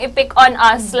pa inyong i-pick on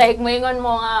us, like moingon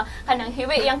mo nga kanang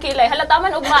hiwi yang kilay. Halata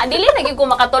man ugma, dili na gyud ko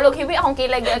makatulog hiwi akong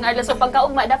kilay gyud arla so pagka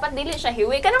ugma dapat dili siya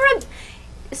hiwi. Kanang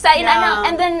sa inana,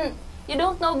 and then you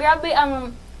don't know grabe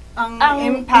ang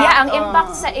impact. Yeah, ang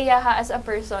impact sa iyaha as a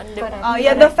person, di ba?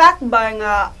 Yeah, the fact ba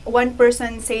nga one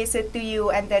person says it to you,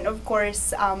 and then of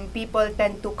course people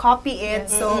tend to copy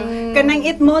it. So kanang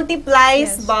it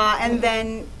multiplies ba, and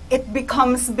then it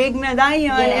becomes big na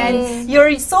dayon, and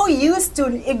you're so used to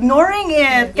ignoring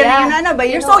it. Kanang yun na ba?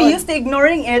 You're so used to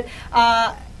ignoring it.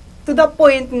 To the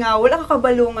point nga, wala ka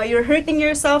kabalo nga, you're hurting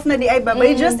yourself na di ay ba,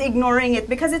 by just ignoring it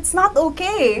because it's not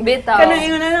okay. Bitaw. Kanang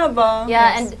yun na ba?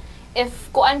 Yeah, and if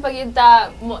kuan pag yun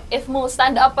ta, if mo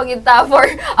stand up pag yun ta for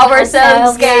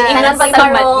ourselves, kay yeah. ingnan Kanang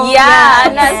pag marong. yeah,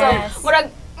 Yes. na so Yes. murag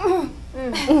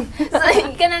so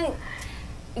kanang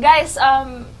guys,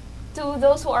 to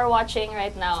those who are watching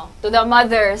right now, to the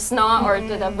mothers, no, or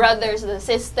to the brothers, the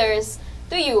sisters,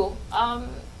 to you,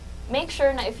 make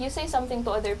sure na if you say something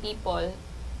to other people,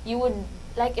 you would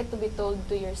like it to be told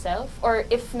to yourself, or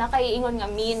if nakaiingon nga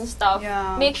mean stuff,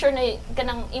 make sure na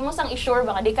kanang imo sang i-sure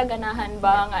ba nga di ka ganahan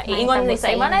ba nga iingon ni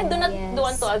sa imo na do not do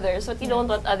unto others what you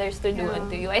don't want others to do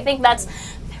unto you. I think that's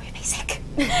very basic.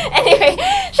 Anyway,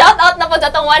 shout out na po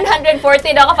sa itong 140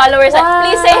 na ka-followers.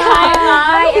 Please say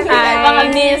hi mga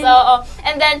miss.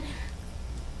 And then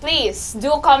please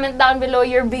do comment down below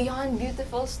your beyond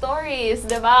beautiful stories,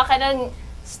 diba? Kanang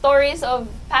stories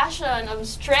of passion, of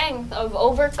strength, of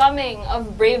overcoming,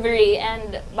 of bravery,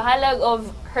 and bahalag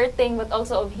of hurting but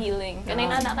also of healing. Kanay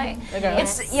na kay.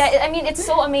 I mean, it's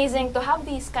so amazing to have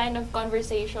these kind of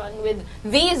conversation with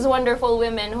these wonderful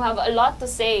women who have a lot to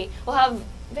say, who have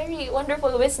very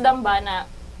wonderful wisdom ba na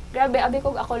grabe, abi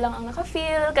ko ako lang ang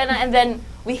naka-feel kana, and then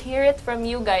we hear it from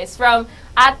you guys, from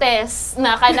ates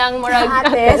na kanang murag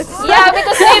Ates. yeah,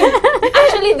 because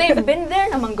they've been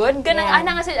there naman good kanang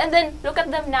ana nga sila, and then look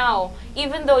at them now,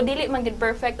 even though dili man gid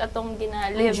perfect atong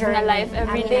gina-live na life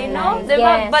every day, no,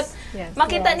 diba? But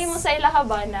makita nimo sa ila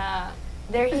ba na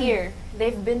they're here,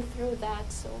 they've been through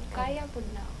that, so kaya pud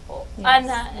na ako.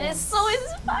 Ana, it's so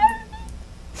inspiring.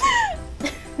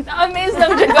 Amazed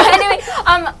lang jud ko. Anyway,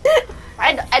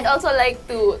 I'd also like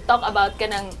to talk about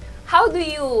kanang how do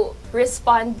you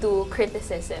respond to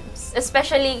criticisms,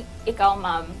 especially ikaw,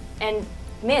 ma'am, and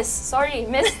Miss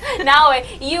now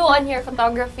you on your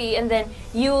photography, and then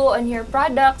you on your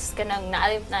products kanang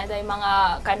naayip na mga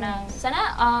kanang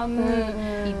sana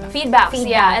feedbacks,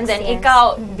 and then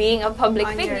ikaw being a public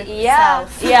figure, on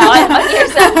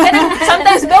yourself. Kanang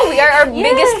sometimes though we are our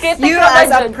biggest critics, you as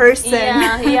a person,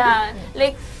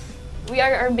 like we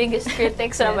are our biggest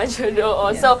critics naman jud.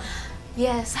 So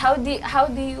yes, how do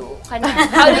you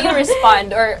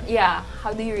respond, or how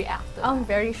do you react to that?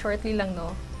 Very shortly lang,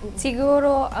 no.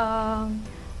 Siguro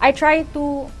I try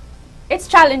to, it's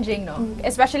challenging, no,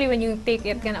 especially when you take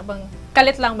it kana bang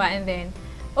kalit lang ba, and then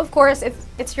of course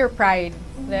it's your pride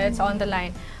that's on the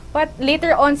line. But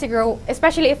later on siguro,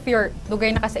 especially if you're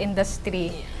dugay na ka sa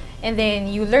industry, and then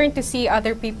you learn to see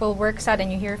other people work sad and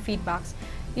you hear feedbacks,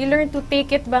 you learn to take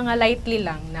it ba nga lightly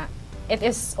lang na it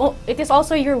is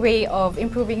also your way of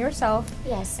improving yourself,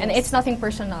 and it's nothing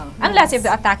personal, unless if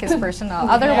the attack is personal.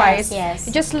 Otherwise,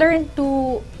 you just learn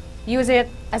to use it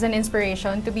as an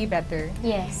inspiration to be better.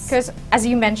 Because as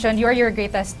you mentioned, you are your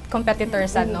greatest competitor,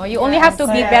 no? You only have to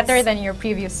be better than your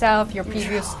previous self, your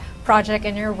previous project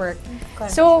and your work.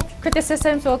 So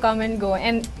criticisms will come and go,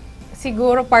 and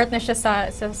siguro part na siya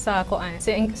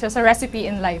sa recipe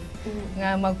in life,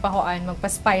 nga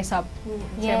magpa-spice up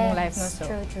sa imong life, no? So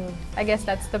true. I guess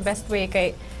that's the best way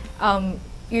kay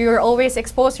you're always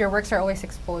exposed, your works are always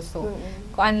exposed, so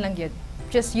kuan lang yun,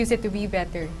 just use it to be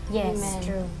better.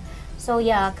 True. So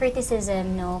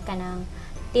criticism, no, kanang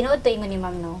tinuod to ingon ni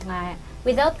ma'am, no, nga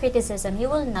without criticism you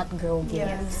will not grow.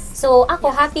 So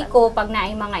ako happy ko pag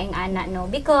naay mga ingana, no,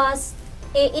 because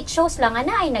it shows lang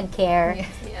na ay nag-care.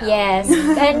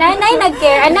 Nay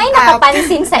nag-care, nay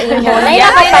nakapansin sa imo, nay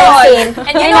nakapansin.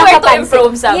 And you know where to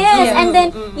improve something. And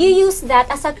then you use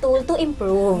that as a tool to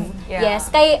improve.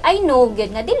 Kay I know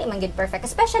good nga dili man gid perfect,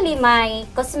 especially my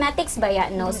cosmetics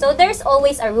baya, no. So there's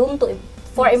always a room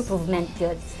for improvement,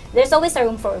 good. There's always a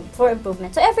room for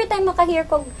improvement. So every time makahir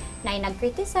ko na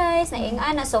nag-criticize, na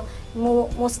ingana, so mo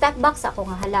step back sa ako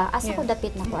nga hala, asa ko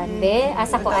dapit na kuan be,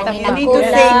 asa ko ani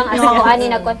nagkulang, asa ko ani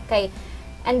nagkuan kay,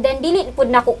 and then dili pud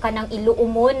nako kanang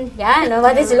iluumon, no,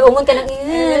 what is iluumon kanang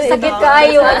sakit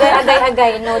kaayo,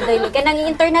 agay, no, dili kanang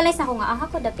internalize ako nga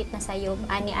ako dapit na sayo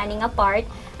ani nga part,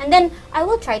 and then I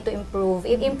will try to improve.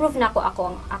 Improve na ako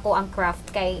ang craft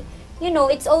kay, you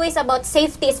know, it's always about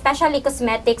safety, especially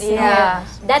cosmetics.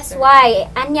 That's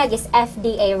why Anyag is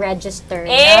FDA registered.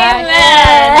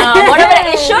 Amen! Muna ba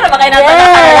na issue na ba kayo natin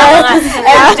mga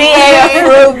FDA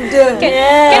approved?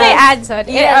 Can I add,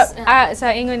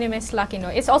 sa ingon ni Miss Lucky, no?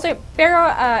 It's also,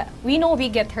 pero we know we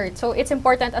get hurt, so it's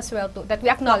important as well that we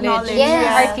acknowledge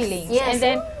our feelings. And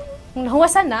then,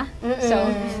 huwasan na. So,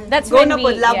 that's when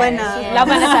we... laban na.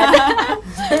 Laban na sana.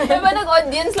 Diba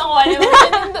nag-audience lang ko?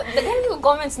 Daghan ko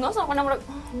comments, no? So, ako na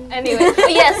anyway.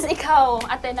 Yes, ikaw,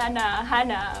 Ate Nana,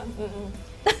 Hana.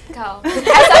 Ikaw.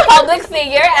 As a public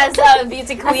figure, as a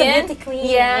beauty queen.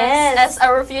 As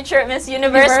our future Miss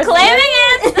Universe claiming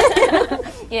it.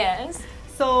 Yes.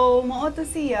 So, mao to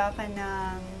siya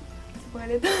kanang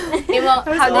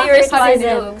How do you respond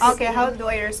to? Okay, how do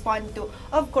I respond to?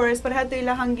 Of course, parehado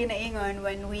ilahang ginaingon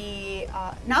when we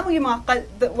namo yung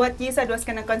mga what you said was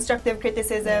kind of constructive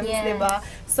criticisms, Yes. diba?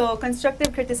 So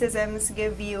constructive criticisms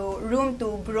give you room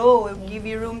to grow, give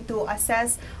you room to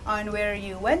assess on where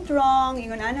you went wrong,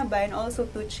 ingon ana ba, and also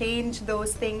to change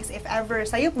those things if ever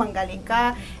sayop manggaling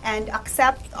ka, and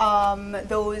accept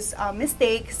those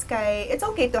mistakes. Kay it's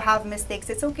okay to have mistakes,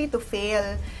 it's okay to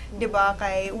fail, diba?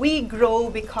 Kay we grow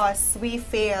because we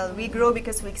fail, we grow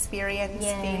because we experience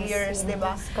failures,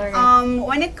 diba? Correct.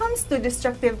 When it comes to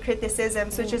destructive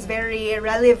criticisms, which is very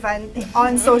relevant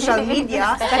on social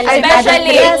media,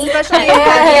 Especially- especially in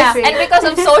Yeah. country. And because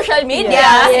of social media,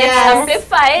 Yes. it's Yes.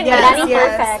 amplified. Yes, That's yes.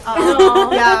 perfect.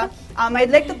 Yeah. I'd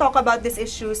like to talk about this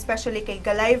issue, especially kay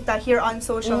Galive ta here on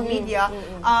social media.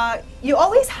 You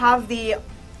always have the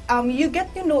you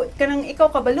get to know kanang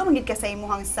ikaw kabalo man gid ka sa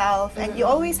imong self, and you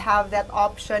always have that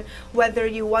option whether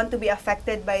you want to be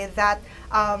affected by that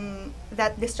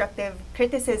that destructive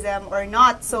criticism or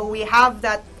not. So we have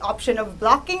that option of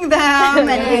blocking them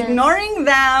and ignoring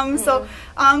them. So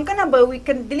kana ba we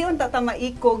can dili unta ta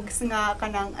maikog nga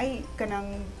kanang ay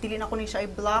kanang dili na ko ni siya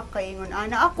i-block kay ingon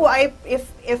ana ako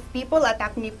if people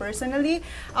attack me personally,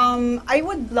 I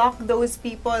would block those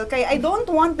people kay I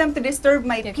don't want them to disturb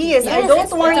my peace. I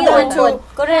don't want them to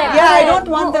Correct. yeah, I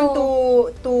don't want them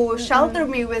to shelter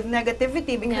me with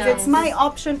negativity because it's my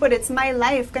option, but it's my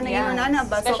life. Kanang ingon ana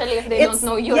ba? So Especially if they don't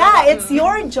know you. yeah, it's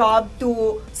your job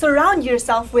to surround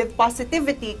yourself with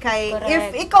positivity. Kay if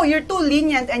Correct. ikaw you're too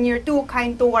lenient and you're too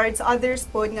kind towards others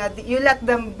po nga you let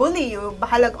them bully you,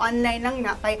 bahalag online lang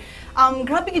na kay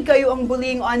grabe gid kayo ang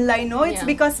bullying online, no? It's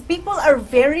Yeah. because people are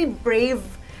very brave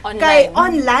Online. kay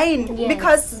online Yes.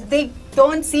 because they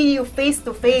don't see you face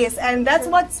to face, and that's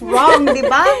what's wrong, di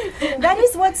ba? That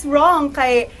is what's wrong.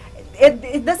 Kay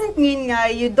it doesn't mean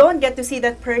nga you don't get to see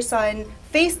that person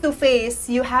face to face.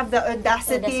 You have the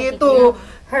audacity to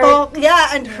hurt. talk,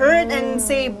 and hurt and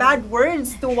say bad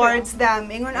words towards them.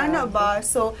 Ingon ana ba?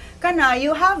 So kana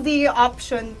you have the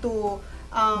option to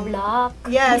Block.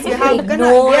 Yes, you have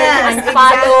Ignore, yes,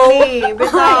 unfollow. exactly.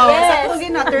 Bitaw, Yes. sakto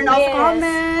gina turn off Yes.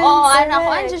 comments. Oh, anak ko,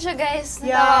 andyan siya guys.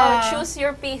 Yeah. Choose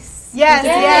your peace. Yes,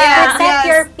 Yes, yes, protect yes.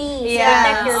 your peace. Yeah.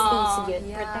 Protect your Oh, peace. Yun.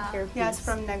 yeah. Protect your peace. Yes,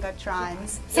 from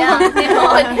Negatrans. Yeah,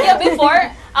 yeah, before,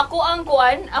 ako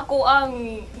ang,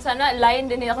 sana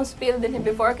line din akong spill din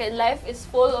before, kay life is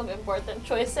full of important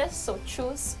choices, so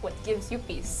choose what gives you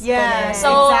peace. Yes,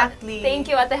 So, exactly. thank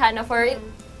you, Ate Hannah, for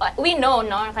we know,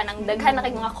 no, kanang daghan na kay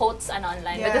mga quotes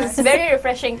online, but Yes. it's very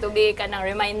refreshing to be kanang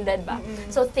reminded ba.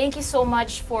 So thank you so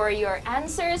much for your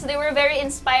answers. They were very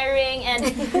inspiring, and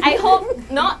I hope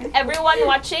not everyone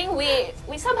watching we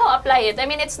somehow apply it. I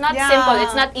mean, it's not Yeah. simple,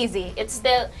 it's not easy. It's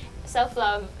still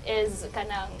self-love is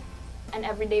kanang an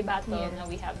everyday battle na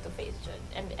we have to face,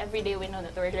 and every day we know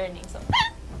that we're learning. So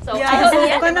I Yeah, hope so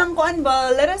yeah. kanang kuan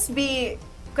ba, let us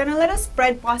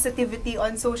spread positivity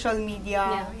on social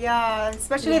media. Yeah,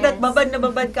 especially Yes. that babad na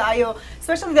babad kaayo.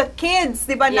 Especially the kids,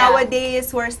 di ba, Yeah. nowadays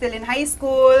who are still in high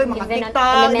school, mga Even at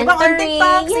TikTok. Di ba, on elementary,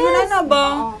 TikTok, siguro yes. na ba?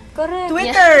 Correct.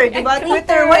 Twitter, di ba?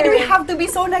 Twitter. Why do we have to be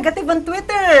so negative on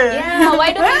Twitter? Yeah,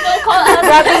 why do people call us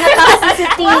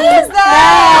Toxicity. What is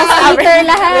that? Twitter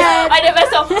lahat. Ay, diba?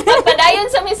 So, magpadayon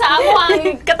sa misa amo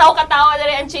ang kataw-katawa na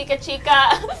rin, ang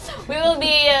chika-chika. We will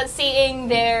be seeing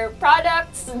their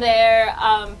products, their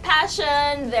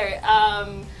passion, their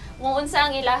kung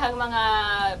unsang ilahang mga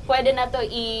pwede na to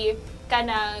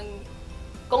kanang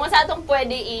kung unsa atong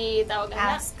pwede tawag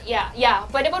na Ask. yeah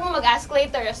pwede po mo mag-ask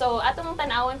later, so atong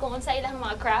tanawon kung unsa ilang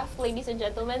mga craft, ladies and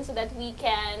gentlemen, so that we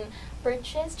can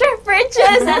purchase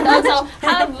and also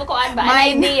have an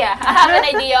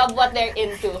idea of what they're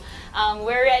into.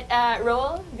 We're at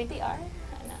Roll VTR.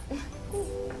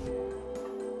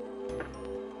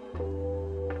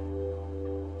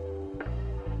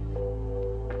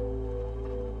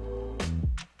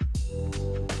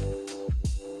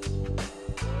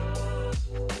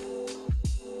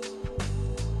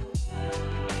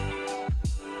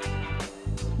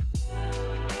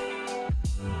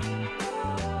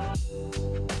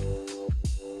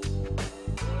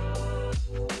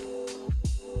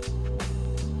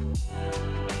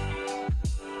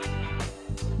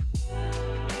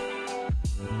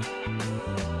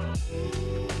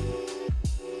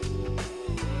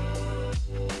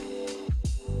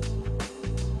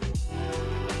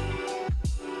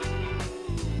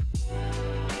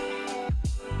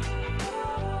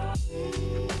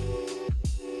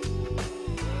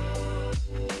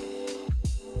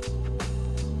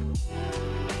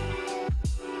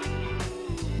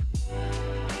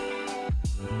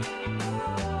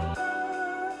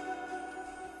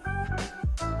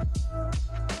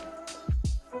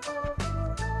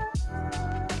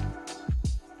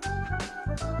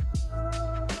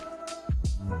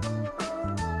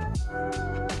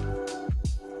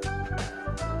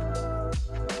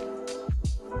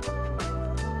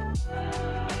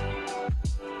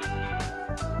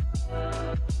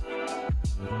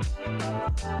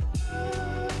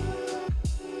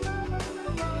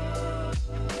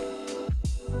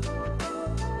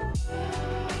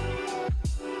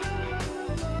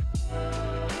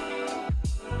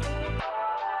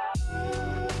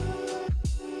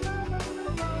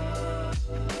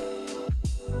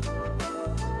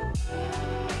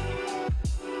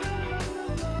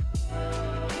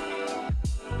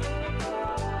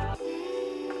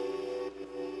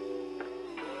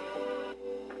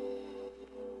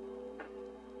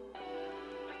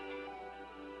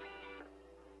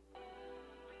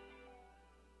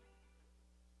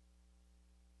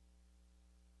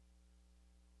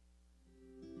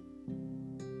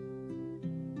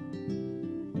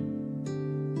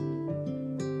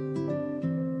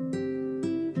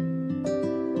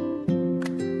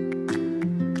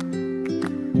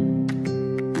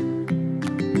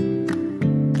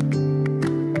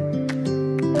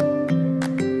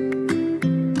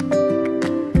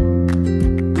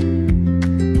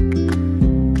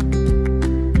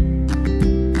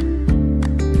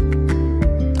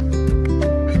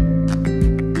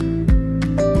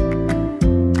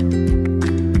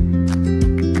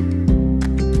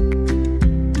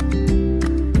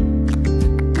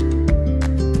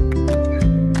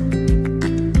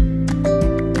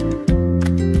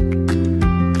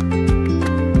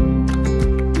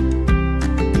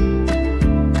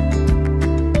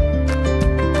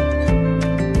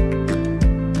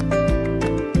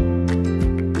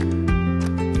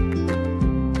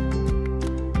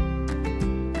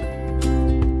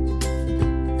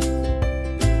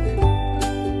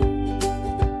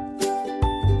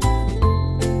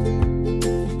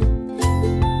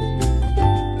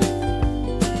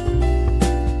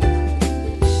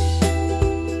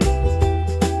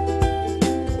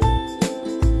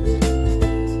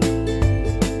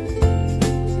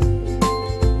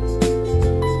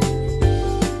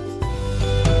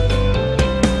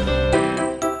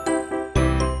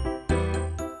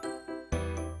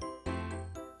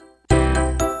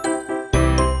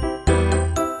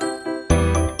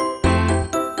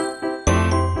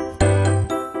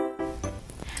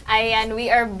 And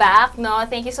we are back, no?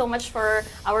 Thank you so much for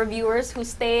our viewers who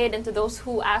stayed and to those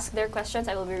who asked their questions.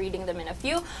 I will be reading them in a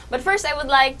few. But first, I would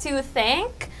like to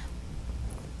thank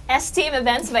S-Team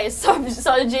Events by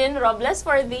Soljin Robles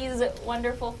for these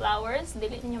wonderful flowers.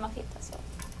 Dili niyo makita, so.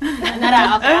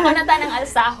 Nara, okay. Ako na tanang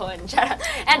alsahon.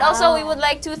 And also, we would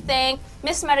like to thank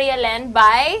Miss Maria Len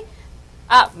by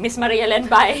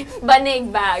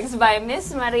Banig Bags by Miss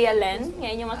Maria Len.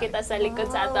 Ngayon yung makita sa likod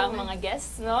sa ato ang mga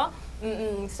guests, no?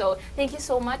 So, thank you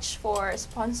so much for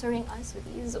sponsoring us with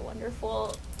these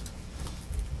wonderful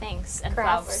things and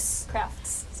flowers.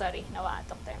 Crafts. Sorry, nawa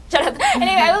atong term. Charot.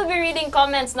 Anyway, I will be reading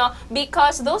comments, no?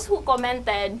 Because those who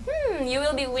commented, you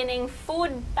will be winning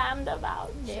Food Panda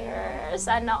vouchers.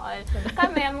 Sana all.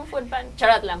 Kami, mo Food Panda.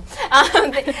 Charot lang.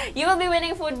 You will be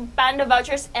winning Food Panda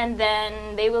vouchers and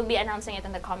then they will be announcing it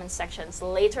in the comment sections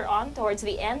later on towards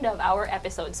the end of our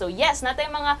episode. So yes, natay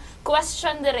mga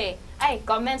question dire. Ay,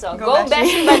 comments, oh. Go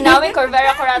Beshi Banawi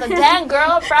Corvera Corado. Dang,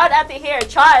 girl, proud ate here.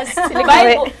 Chas.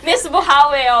 Bye, Miss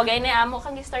Buhawe. Oh, gay na amo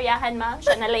kang istoryahan, ma'am.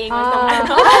 Siya nalayingon ng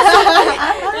ano.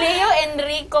 Leo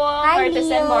Enrico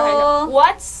Cortesen Borja.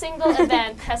 What single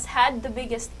event has had the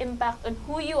biggest impact on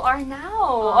who you are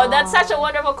now? Oh, that's such a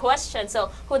wonderful question. So,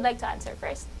 who would like to answer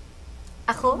first?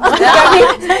 Ako?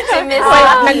 Si Miss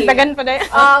Nagdagan pa dahil.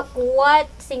 What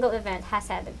single event has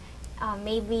had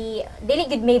maybe dili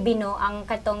good maybe no ang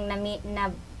katong na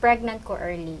pregnant ko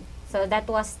early. So that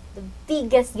was the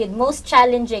biggest good, most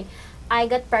challenging. I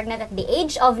got pregnant at the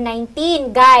age of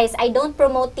 19. Guys, I don't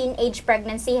promote teenage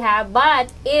pregnancy ha, but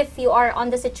if you are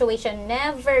on the situation,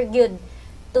 never good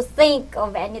to think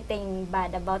of anything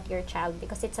bad about your child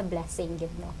because it's a blessing,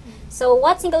 you know. So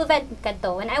what single event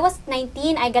kanto? When I was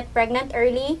 19, I got pregnant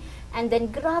early and then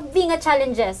grabe nga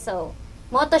challenges. So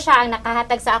moto siya ang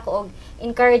nakahatag sa ako og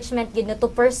encouragement gid no to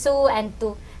pursue and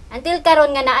to until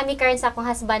karon nga naami karon sa akong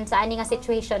husband sa ani nga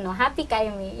situation no. Happy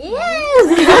kayo mi. Yes.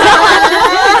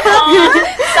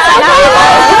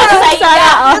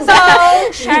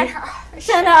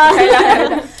 Sana.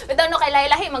 Bitaw no kay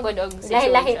lahi-lahi magudog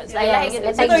situations.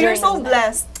 Lahi-lahi. So you're so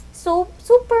blessed. So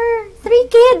super 3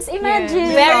 kids,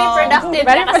 imagine. Very productive.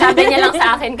 Nakasabi niya lang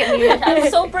sa akin kanina. I'm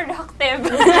so productive.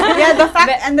 Yeah, the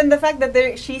fact that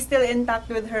she's still intact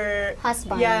with her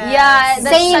Husband. Yeah,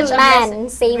 that's Same such a man.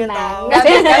 Same man.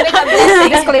 Grabe ka blessing.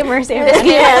 Disclaimer sa'yo.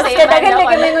 Yes, Same kaya man dagan daw na kami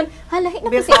pala. nun, halahi na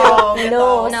po Bitaw, siya. bitaw.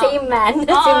 No, same man.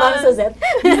 Si Ma'am Suzette.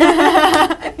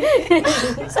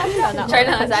 Sure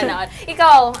lang sana.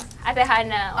 Ikaw, Ate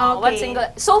Hana, what Okay. single,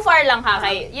 so far lang ha,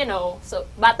 kay, you know, so,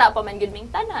 bata pa man gud ming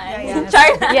tanan. Yeah.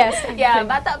 Char na. Yes. Yeah,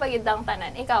 bata pa gud ang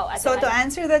tanan. Ikaw, Ate So to Hana.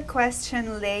 answer that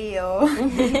question, Leo,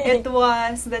 it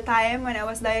was the time when I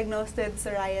was diagnosed with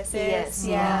psoriasis. Yes.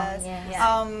 Yes.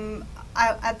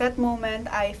 At that moment,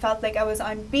 I felt like I was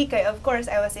on peak. Of course,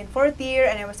 I was in 4th year,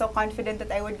 and I was so confident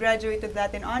that I would graduate with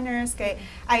that in honors. Kay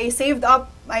I saved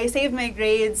my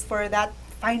grades for that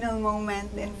final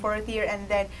moment in 4th year, and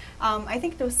then I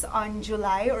think it was on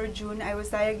July or June I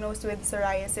was diagnosed with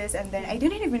psoriasis, and then I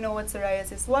didn't even know what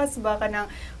psoriasis was. Baka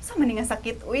nang sa man nga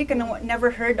sakit, uy, kanang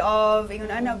never heard of, ingon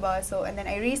ana ba. So and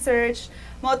then I researched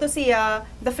mo to siya.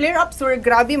 The flare-ups were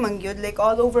grabe man gyud, like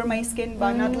all over my skin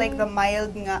ba, not like the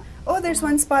mild nga, oh there's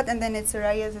one spot and then it's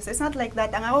psoriasis. It's not like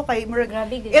that. Ang ako kay murag,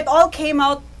 Grabe gyud. it all came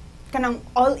out kanang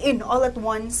all at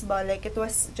once ba, like it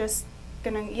was just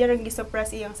kanang iyang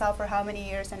gi-suppress iyang self for how many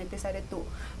years and it decided to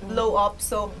blow up.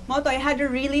 So moto, I had a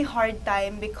really hard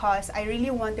time because I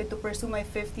really wanted to pursue my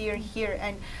 5th year here,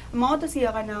 and moto siya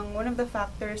kanang one of the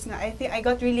factors nga I think I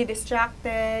got really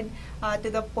distracted to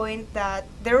the point that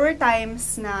there were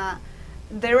times na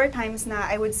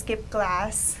I would skip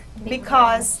class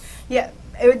because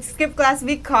I would skip class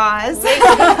because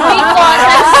Nag-skip ka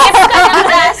ng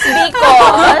class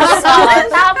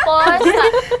because tapos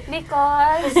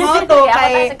because Moto Kaya ako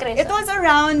kay, tayo sa Cristo. it was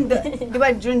around, di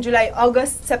ba, June, July,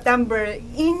 August, September,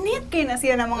 init kay na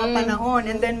siya ng mga panahon,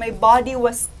 and then my body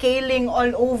was scaling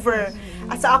all over.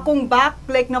 At sa akong back,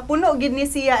 like, napuno gid ni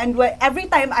siya, and every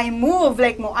time I move,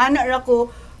 like, mo ana ra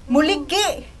ko,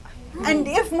 muliki. And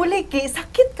if muliki,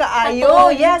 sakit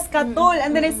kaayo. Katol. Yes, katol.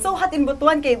 And then it's so hot in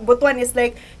Butuan, kay Butuan is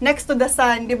like next to the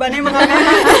sun, di ba? Na yung mga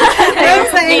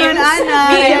memes na ingon,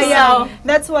 ana. Memes. Yeah.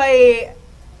 That's why,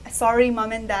 sorry,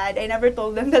 mom and dad, I never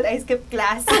told them that I skipped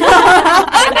class.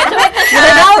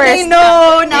 Now they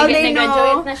know. Now they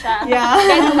Nag-graduate know. na siya. Yeah.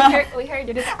 Then we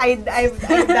heard it. I've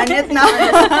done it now.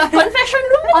 Confession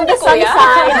room On the sunny Kuya?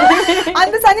 side. On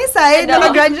the sunny side, Ano?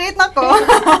 nakagraduate na ko.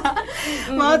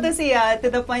 Mao to siya, to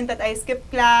the point that I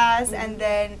skipped class, and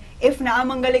then, if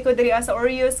naamang gali ko diri sa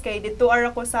Orius, kay dito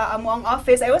ara ko sa amo ang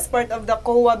office. I was part of the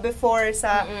COA before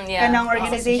sa yeah. kanang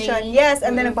organization. SG. Yes,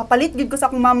 and then nagpapalit gid ko sa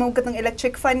akong mama og katong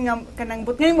electric fan nga kanang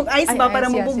butngay mog ice ba Ay, para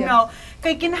ice, yes, mabugnaw.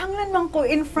 Kay kinahanglan man ko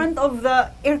in front of the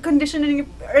air conditioner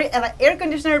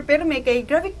perme kay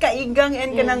grabe kaigang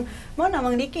and kanang mo na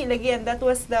mang liki lagi, and that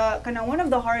was the kanang one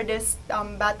of the hardest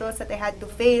battles that I had to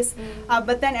face.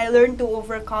 But then I learned to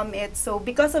overcome it. So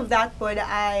because of that po,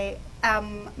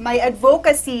 my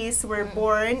advocacies were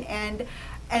born, and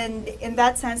in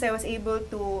that sense I was able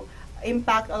to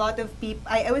impact a lot of people.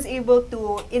 I was able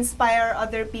to inspire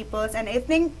other people, and I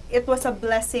think it was a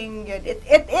blessing.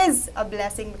 It is a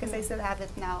blessing because I still have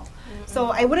it now. So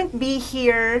I wouldn't be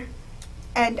here,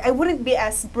 and I wouldn't be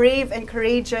as brave and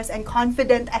courageous and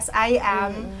confident as I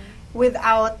am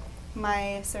without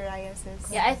my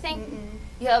psoriasis. Yeah, I think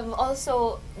you have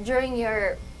also, during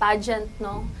your pageant,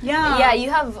 no? Yeah. Yeah, you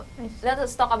have, let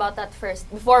us talk about that first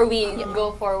before we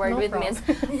go forward No with problem.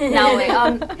 Miss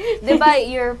Nawe.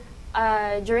 Diba,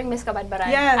 during Miss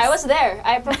Kabadbaran, Yes. I was there.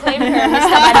 I proclaimed her Miss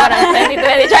Kabadbaran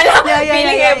 2020.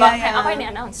 Feeling yeah. Ako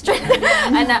ni-announce.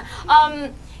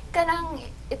 Kanang,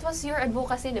 it was your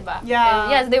advocacy, diba? Yeah.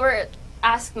 And yes, they were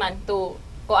asked man to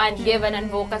give an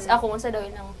advocacy. Ako, kung sa daw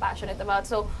yun ang passionate about.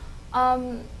 So,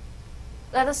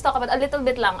 let us talk about a little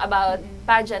bit lang about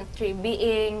pageantry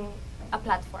being a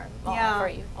platform for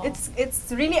you.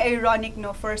 It's really ironic,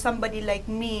 no, for somebody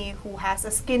like me who has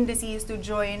a skin disease to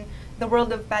join the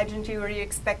world of pageantry where you're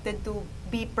expected to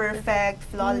be perfect,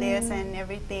 flawless, and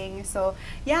everything. So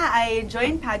yeah, I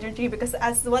joined pageantry because,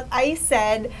 as what I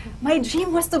said, my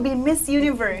dream was to be Miss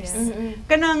Universe.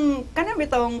 Kanang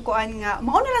bitong kuan nga,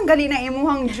 mao na lang gali na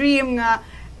imuhang dream nga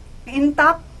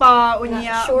intact pa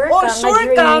unya. Sure Oh, ka, sure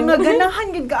ka, ma-dream. nga ganahan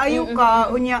gid kaayo ka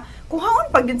unya.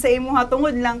 Kuhaon pag din sa imuha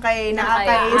tungod lang kay naa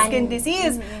kay Nakayaan. skin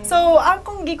disease. So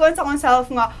akong gikon sa akong self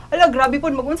nga, ala grabe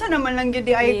pud magunsa naman lang gid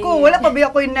di ay ko. Wala pa ba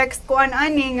ako yung next kuan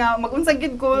ani nga magunsa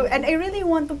gid ko, and I really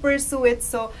want to pursue it.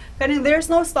 So kaning there's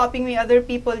no stopping me. Other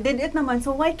people did it naman,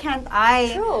 so why can't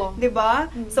I? True. 'Di ba?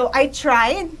 So I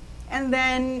tried, and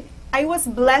then I was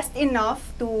blessed enough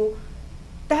to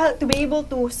be able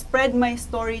to spread my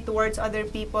story towards other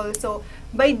people. So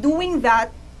by doing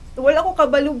that, wala ko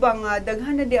kabalo ba nga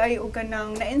daghan na di ay og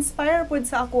kanang na-inspire pud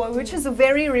sa ako, which is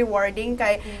very rewarding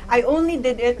kay I only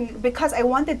did it because I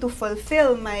wanted to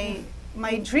fulfill my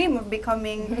dream of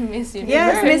becoming Miss Universe.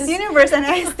 Yes, Miss Universe, and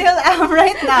I still am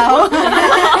right now.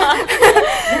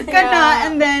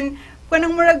 And then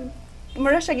kanang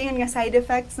murag siya gingan nga side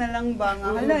effects na lang ba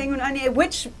nga hala ingon ani,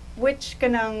 which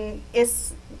kanang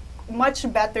is much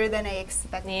better than I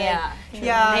expected. Yeah.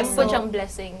 Yeah. Name po siyang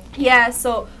blessing. Yeah,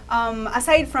 so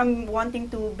aside from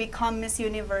wanting to become Miss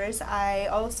Universe,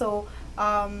 I also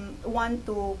want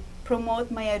to promote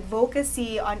my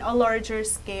advocacy on a larger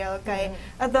scale. Kay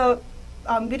the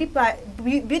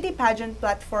beauty pageant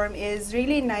platform is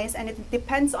really nice, and it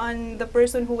depends on the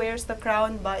person who wears the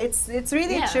crown. But it's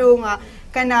really true nga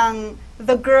kanang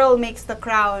the girl makes the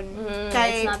crown.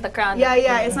 It's not the crown.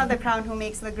 Yeah, it's not the crown who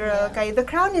makes the girl. Kay the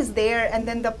crown is there, and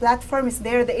then the platform is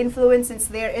there, the influence is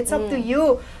there. It's up to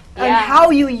you and how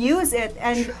you use it.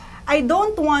 And I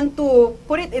don't want to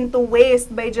put it into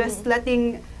waste by just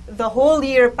letting the whole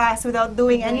year pass without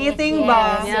doing anything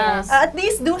ba? Yes. At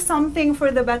least do something for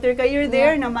the better kay you're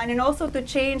there naman, and also to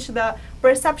change the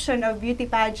perception of beauty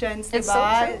pageants, It's diba? so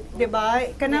true.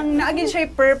 Diba? Kanang naagin siya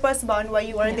yung purpose ba on why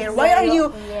you are there? Why are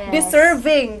you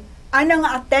deserving anang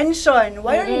attention?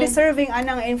 Why are you deserving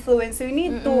anang influence? So you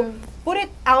need to put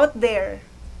it out there.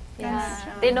 Yeah.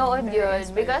 That's, Tinood very yun.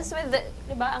 inspiring. Because with the,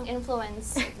 di ba, ang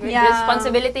influence, with Yeah.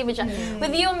 responsibility, with,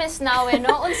 with you, Miss Nawe,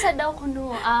 no, unsa daw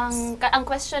kuno ang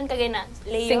question kagay na,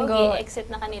 Leo, Single. exit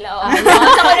na kanila. Oo, no?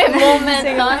 Unsa ko yung moment,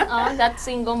 no? That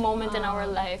single moment in our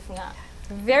life nga.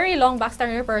 Very long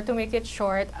backstory report to make it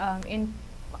short.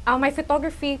 My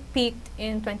photography peaked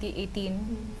in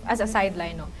 2018 as a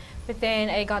sideline, no. But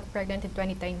then I got pregnant in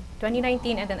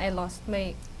 2019, and then I lost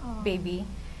my baby.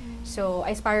 So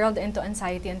I spiraled into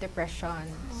anxiety and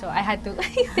depression. So I had to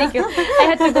thank you.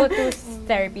 I had to go to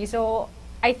therapy. So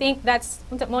I think that's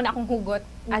muna akong hugot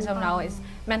as of now is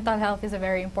mental health is a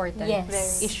very important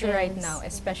Yes. issue right now,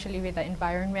 especially with the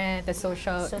environment, the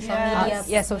social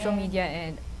media. social media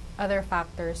and other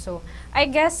factors. So I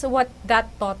guess what that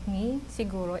taught me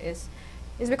siguro is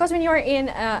because when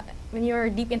you're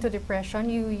deep into depression,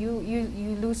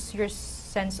 you lose your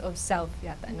sense of self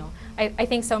yata, no? I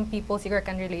think some people siguro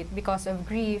can relate because of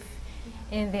grief,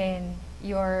 and then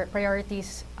your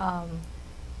priorities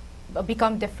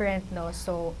become different, no?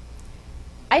 So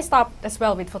I stopped as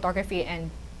well with photography,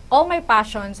 and all my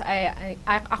passions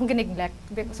akong gineglect.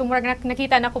 So murag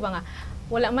nakita na ko ba nga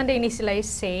wala man din ni sila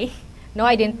say. No,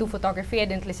 I didn't do photography, I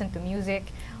didn't listen to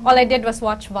music. All I did was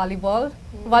watch volleyball.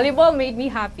 Volleyball made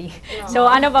me happy. So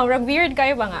ano bang rag weird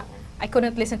kayo ba nga? I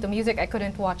couldn't listen to music, I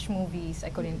couldn't watch movies, I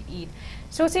couldn't eat.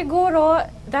 So siguro,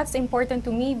 that's important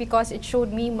to me because it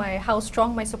showed me how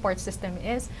strong my support system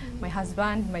is, my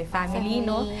husband, my family,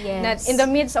 no? Yes. That in the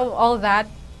midst of all that,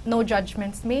 no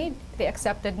judgments made. They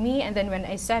accepted me, and then when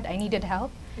I said I needed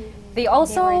help, they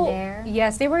also, They were there.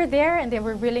 yes, they were there, and they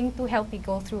were willing to help me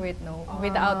go through it, no,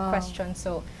 without question.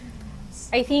 So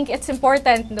I think it's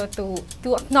important, no, to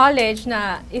acknowledge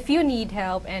na if you need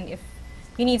help and if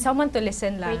you need someone to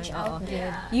listen lang, Reach out,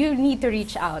 oo, you need to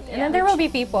reach out. And then there will be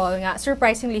people, nga,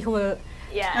 surprisingly, who will,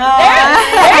 Yeah.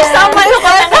 There's someone who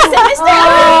called us Mr.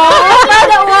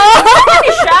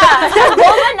 siya.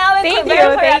 Woman now Thank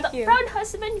you. Proud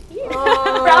husband here.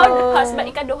 Proud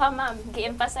husband. Ikaduha, ma'am.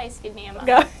 Gi-emphasize yun niya, ma'am.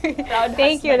 Proud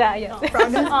thank you, husband. da, yes.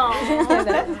 Proud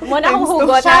husband. Muna akong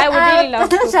hugot, I would really love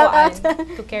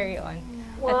to carry on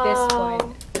at this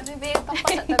point. Baby,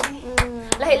 papasa tabi.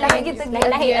 Lahi-lahi kita.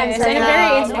 Yes, and I'm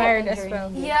very inspired as well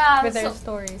Yeah. with their So,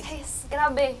 stories. guys,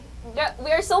 grabe. We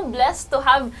are so blessed to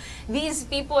have these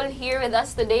people here with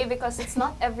us today because it's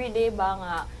not every day ba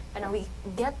nga we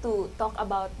get to talk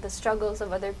about the struggles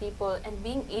of other people and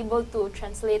being able to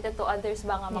translate it to others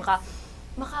ba nga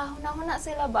makahuna-huna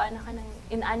sila ba na kanang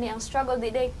inani ang struggle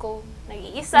di day ko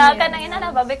nag-iisa kanang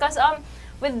inana ba because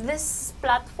with this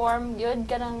platform yun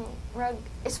kanang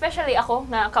especially ako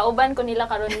na kauban ko nila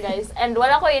karon guys and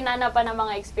wala ko inana pa na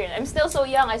mga experience. I'm still so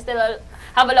young, I still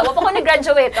habala wa pa ko ni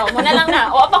graduate muna lang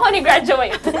na wa pa ko ni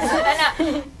graduate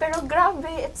pero grabe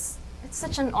it's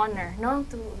such an honor no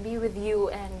to be with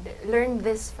you and learn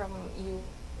this from you.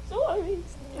 So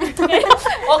amazing.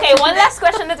 Okay, one last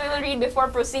question that we will read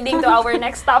before proceeding to our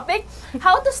next topic.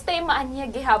 How to stay maanya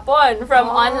gihapon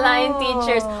from online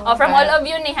teachers. From all of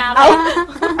you ni ha.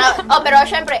 Pero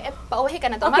syempre, pauwi ka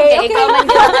na to. Okay. Ikaw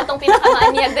man din ang atong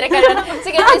pinakamaanyag dire karon.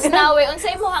 Sige, Miss Nawe,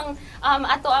 unsay mo ang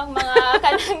ato ang mga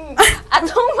kanang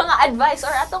atong mga advice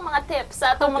or atong mga tips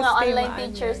sa atong mga online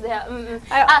teachers diha.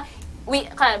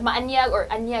 Maanyag or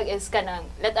anyag is kanang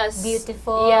let us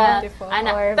Beautiful,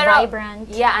 ana, or vibrant.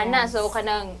 Yeah, ana, so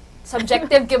kanang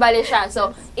subjective kibali siya.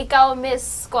 So ikaw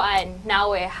Miss Kuan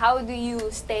Nawe, how do you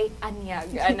stay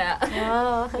anyag ana?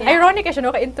 Ironic siya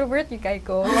no ka introvert yung kay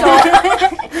ko. So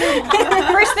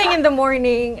first thing in the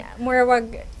morning, more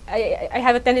wag I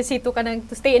have a tendency to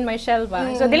stay in my shell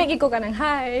ba. So dili gid ko kanang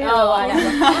hi.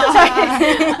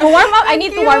 To warm up, I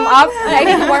need to warm up. I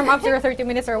need to warm up for 30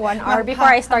 minutes or 1 hour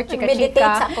before I start chika-chika. Meditate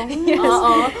sa akong.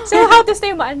 Yes. So how to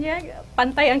stay maanyag?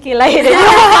 Pantay ang kilay.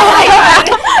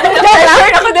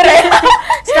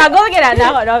 Struggle gina na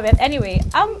ako, no? But anyway,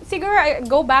 siguro I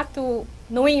go back to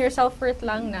knowing yourself first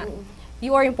lang na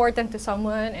you are important to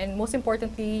someone and most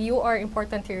importantly, you are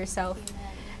important to yourself.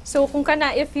 So kung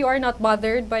if you are not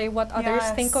bothered by what others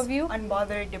think of you,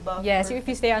 unbothered, diba? Yes, if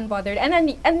you stay unbothered, and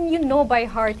you know by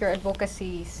heart your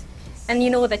advocacies, and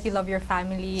you know that you love your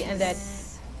family and that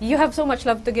you have so much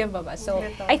love to give, baba. So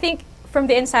I think from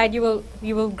the inside you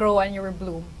will grow and you will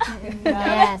bloom.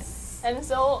 Yes. And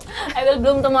so I will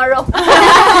bloom tomorrow.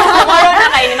 Tomorrow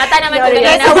na kayo. Mata naman ko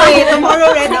gagawin.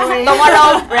 Tomorrow right away.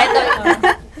 Tomorrow right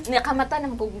away. Nakamata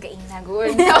ng bugain na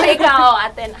good. So ikaw,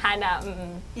 Aten Hana.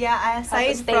 Yeah,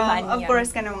 aside from, of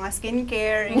course, mga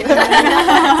skincare.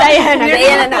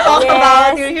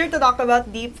 You're here to talk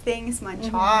about deep things, man.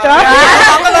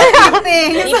 Talk about deep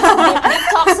things. Deep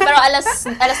talks, pero alas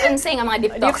 11 ang mga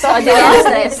deep talks. So,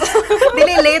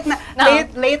 Dili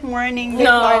late morning.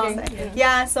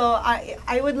 Yeah, so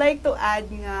I would like to add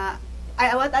nga,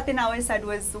 what Ate Nawe said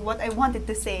was what I wanted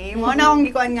to say. Mao na akong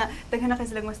gikuan nga daghan na kay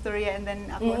silang mastorya and then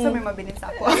ako so may mabilin sa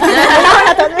ako.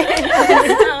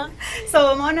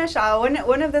 So mao na siya,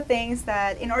 one of the things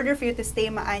that in order for you to stay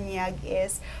maanyag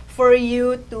is for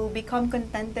you to become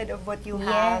contented of what you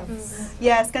have.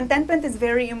 Yes, contentment is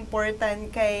very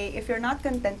important kay if you're not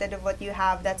contented of what you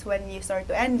have, that's when you start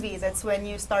to envy, that's when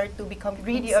you start to become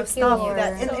greedy of stuff,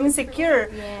 insecure.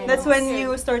 Yes. That's when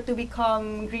you start to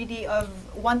become greedy of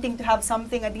wanting to have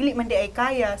something na dili man di ay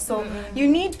kaya. So you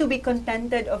need to be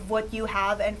contented of what you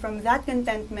have, and from that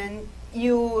contentment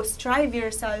you strive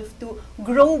yourself to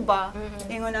grow ba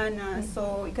ingon ana.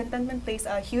 So contentment plays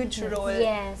a huge role.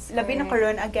 Yes, Labi na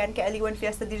correct. karon again kay Aliwan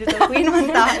Fiesta Digital Queen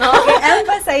man ta.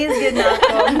 Emphasize gid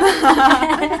nato.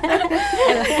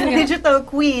 Digital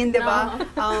Queen, di ba?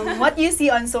 What you see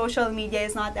on social media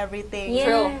is not everything.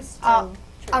 Yes, Uh,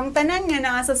 ang tanan nga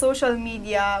na sa social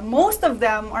media, most of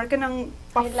them are kanang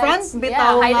pa-front Highlights. bitaw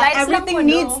Yeah, nga highlights lang everything po, no?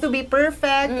 needs to be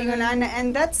perfect, and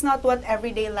that's not what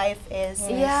everyday life is.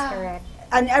 Yes, Yeah. correct.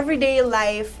 An everyday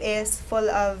life is full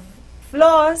of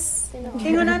flaws.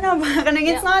 Tingo na kanang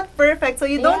it's not perfect, so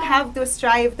you don't have to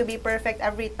strive to be perfect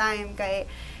every time. Kay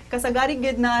kasagari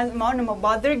gid na mao na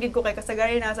mabother gid ko kay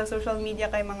kasagari na sa social media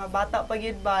kay mga bata pa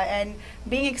gid ba, and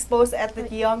being exposed at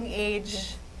that young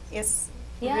age is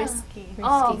risky.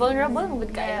 Oh, vulnerable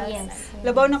good kayo. Yes.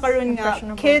 Labaw na karon nga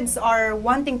Impressionable. kids are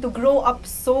wanting to grow up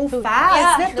so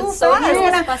fast. They're too that's so fast. true.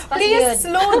 Kaya Fast, please yun.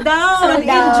 slow down. Slow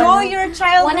down. Enjoy your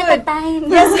One at a childhood. time.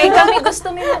 Yes, Kay kami gusto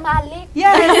mi mamalik.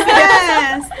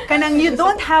 yes. Kanang you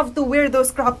don't have to wear those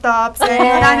crop tops.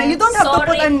 And you don't have to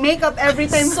put Sorry. on makeup every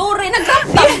time. Sorry,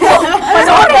 nag-laptop ko.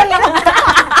 Sorry.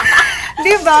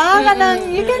 Diba?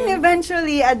 Kanang you can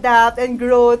eventually adapt and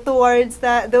grow towards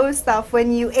those stuff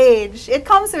when you age. It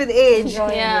comes with age.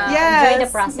 Enjoy. Yeah. Yes. Enjoy the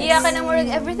process. Iya ka na mo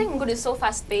everything good is so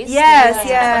fast-paced. Yes,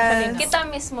 Yeah. yes. Kita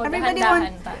mismo, Everybody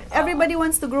dahan-dahan wants ta. everybody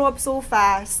wants to grow up so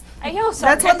fast. Ayaw, so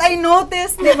That's what I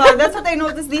noticed, diba? That's what I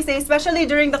noticed these days, especially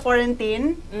during the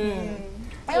quarantine.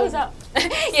 Ayaw, so.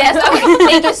 Yes,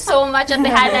 thank you so much, Ate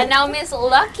Hannah. Now, Miss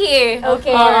Lucky.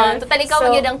 Okay. Totally ka So-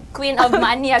 magyud ang queen of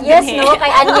maniag. Yes, din, no,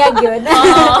 kay Anya gyud.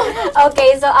 Oo.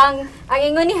 Okay, so ang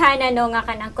ingon ni Hannah no nga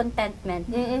kanang contentment.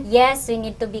 Mm-mm. Yes, we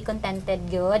need to be contented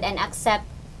good and accept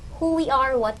who we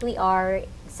are, what we are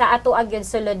sa ato agyud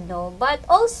sulod no. But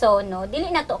also no, dili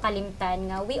na to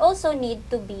kalimtan nga we also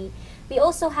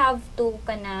have to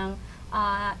kanang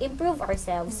improve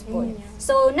ourselves po.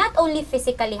 So, not only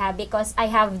physically because I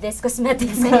have this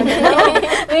cosmetics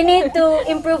we need to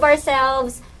improve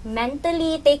ourselves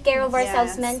mentally, take care of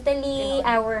ourselves Yes. mentally,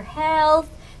 our health.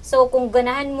 So, kung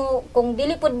ganahan mo, kung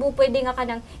dili pod mo pwede nga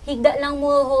kanang higda lang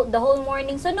mo the whole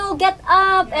morning. So, no, get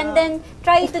up and then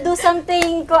try to do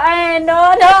something ko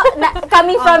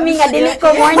coming from me nga, dili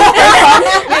ko morning person.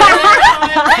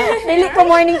 Dili ko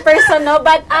morning person, no?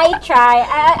 But I try.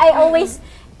 I always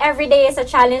every day is a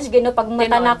challenge gino pag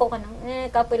mata na ko kanang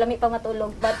kapoy lami pa matulog,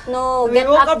 but no, We get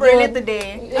woke up up early good.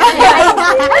 today.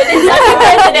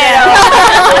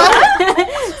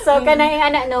 So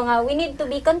kanang no nga we need to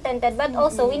be contented, but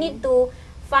also we need to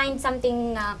find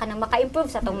something kanang maka-improve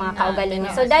sa tong mga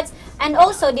kaugalingon. So that's, and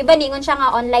also di ba ningon siya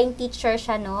nga online teacher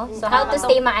siya no, so how to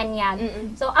stay maanyag.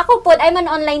 So ako pod, I'm an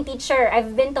online teacher.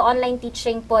 I've been to online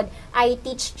teaching pod. I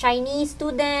teach Chinese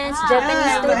students, Japanese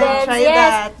Ah, students, try yes,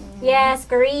 that. yes,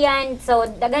 Korean. So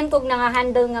daghan kog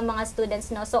handle nga mga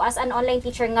students no. So as an online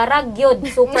teacher nga ragyod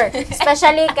super.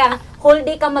 Especially ka whole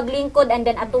day ka maglingkod and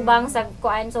then atubang sa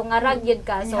kuan, so nga ragyod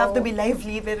ka. So You have to be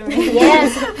lively, pero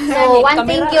yes. So, one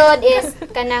thing yun is,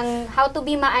 kanang, how to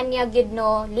be maanyag yun,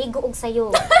 no, ligo og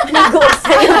sayo. Ligo og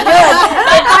sayo yun.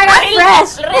 Kaya para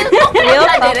fresh. Real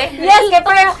talk. Yes, kaya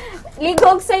para ligo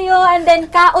og sayo, and then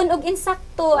kaon og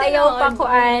insakto, ayaw pa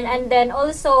kuan, and then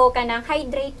also, kanang,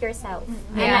 hydrate yourself.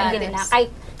 Yeah, Yun na. yes. Kay,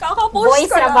 Kakapost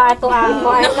voice ka ra na. ba ato ang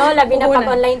kuan, no? Labi na pag Oo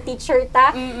na. online teacher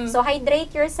ta. So,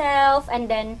 hydrate yourself, and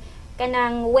then,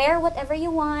 kanang wear whatever you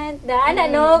want.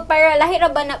 No, para lahi ra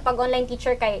ba na pag online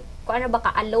teacher kay kung ano ba ka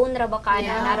alone ra ba ka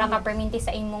nara ka perminti sa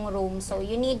imong room. So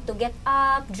you need to get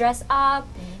up, dress up,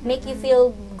 make you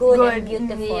feel good and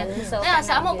beautiful. So Yeah,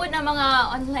 sa amo kanang po yun. na mga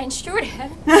online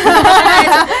student.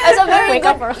 it's a very Wake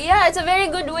up, good, yeah, it's a very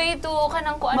good way to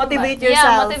kanang ko ano Motivate ba?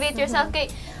 yourself. Yeah, motivate yourself kay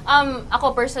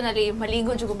ako personally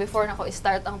maligo jud ko before na ko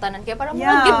start ang tanan kay para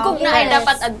Yeah. gid ko na ay Yes.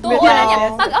 dapat adto Bitaw. na niya.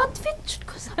 Pag outfit jud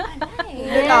ko sa anay.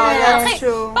 Bitaw, that's Kay,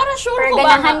 true. Para sure Para ko ba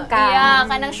ganahan nga- ka. Yeah,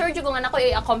 kanang sure jud ko nga nako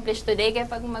i-accomplish today kay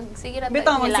pag magsige ra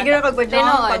Bitaw, sige ra kag pag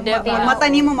diba? mata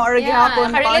nimo maorag Yeah, hapon.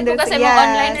 karelate ko kasi Yes, mga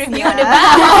online review, yes. di ba?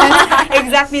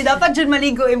 Exactly, dapat jud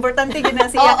maligo. Importante gid na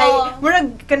siya Oo. kay murag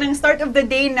kanang start of the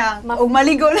day na og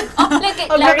maligo na. like,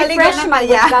 Og nakaligo Fresh na man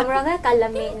kaya. gud ka nga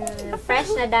kalami fresh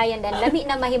na dayon then lami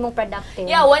na mahimong productive.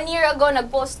 Yeah, 1 year ago,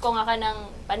 nag-post ko nga ka ng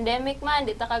pandemic man,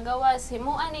 di ta kagawas.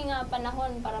 Himuan nga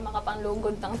panahon para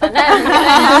makapanglugod tang tanan.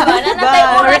 Na natay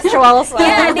oras. Rituals.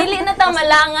 Yeah, dili na ta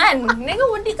malangan.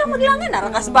 Nego, di ka maglangan.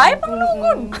 Narakas bay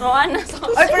panglugod. O, ano, so,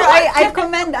 Or pero I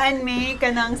commend Anne May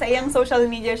kanang sa iyang social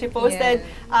media. She posted,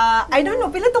 I don't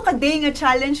know, pila to ka day nga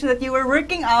challenge that you were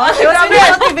working out. I was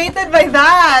really motivated by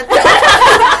that.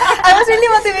 I was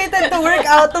really motivated to work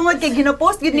out tungod kay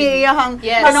gina-post gid ni iyang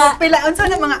Yes. ano pila unsa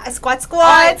na mga squats,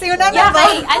 yun na yeah, ba?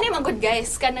 kay, ano mga good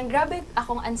guys, kanang grabe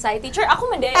akong anxiety teacher.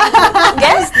 Ako man din.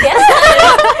 Guess.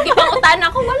 Di pangutan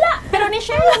ako, wala. Pero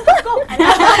ni-share lang ko.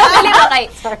 Dili ba kay,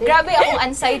 grabe akong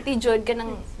anxiety jud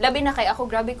kanang labi na kay ako,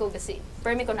 grabe ko kasi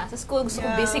permi ko nasa school, gusto ko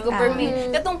busy ko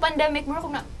permi. Katong pandemic mo ako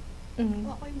na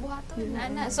Ako'y buhaton,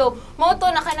 ana. So, mo to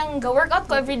na kanang ga-workout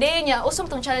ko everyday niya. Usom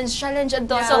tong challenge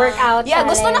adto. Yeah, So, workout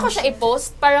gusto na ko challenge. siya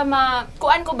i-post para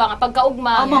kuan ko ba nga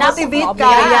pagkaugma. Ma-motivate ka.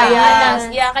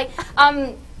 Yeah, kay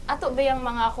ato ba yung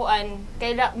mga kuan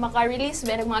kaya maka-release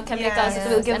ba ng mga chemicals Yes, it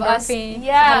will give us endorphin.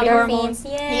 Endorphins,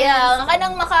 yes. yeah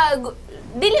kanang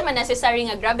dili man necessary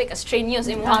nga grabe ka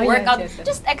strenuous imong workout, yes.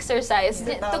 just exercise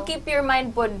to keep your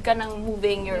mind pod kanang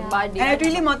moving your body. And it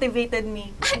really motivated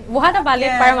me. Buhat na balik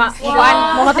Yes. para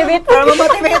ma-motivate. Para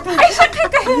ma-motivate me.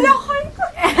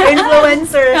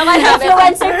 Influencer.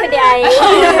 Influencer ko di ay.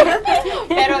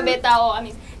 Pero betaw,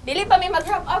 I mean, dili pa mi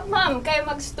mag-wrap up, ma'am. Kaya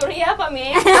magstorya pa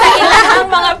mi sa ilang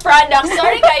mga products.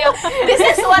 Sorry kayo. This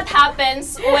is what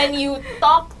happens when you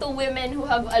talk to women who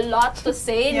have a lot to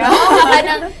say. No?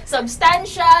 Kanang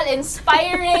substantial,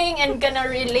 inspiring, and kanang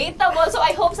relatable. So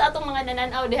I hope sa atong mga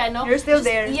nananaw diha, no? You're still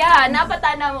there. Yeah,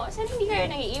 napatana mo. Saan hindi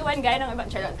kayo nangiiwan gaya ng ibang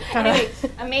charot? Anyway,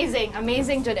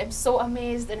 amazing, Jude. I'm so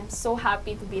amazed and I'm so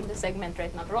happy to be in the segment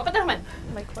right now. Pero naman.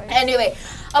 Likewise. Anyway,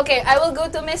 okay, I will go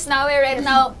to Miss Nawe right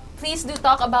now. Please do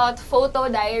talk about Photo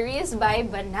Diaries by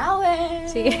Banawe.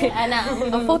 Sige. Ana.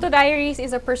 Photo Diaries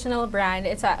is a personal brand.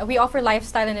 We offer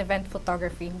lifestyle and event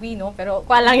photography. We know, pero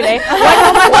kuha lang yun eh.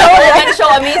 Event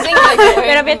show, amazing.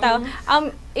 Pero bitaw,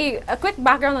 a quick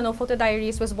background on Photo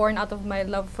Diaries was born out of my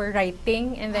love for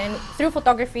writing, and then through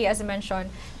photography, as I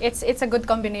mentioned, it's a good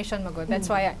combination, magod. That's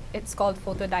why it's called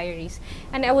Photo Diaries.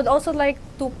 And I would also like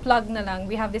to plug na lang,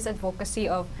 we have this advocacy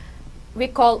we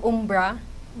call Umbra.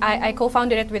 I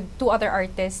co-founded it with 2 other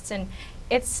artists, and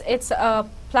it's a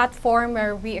platform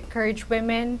where we encourage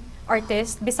women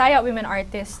artists, Bisaya women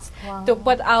artists, to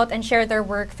put out and share their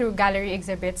work through gallery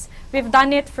exhibits. We've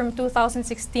done it from 2016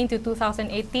 to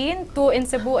 2018, 2 in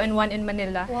Cebu and 1 in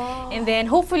Manila. And then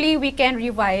hopefully we can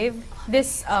revive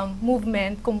this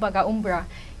movement, kumbaga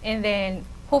Umbra, and then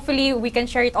hopefully we can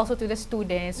share it also to the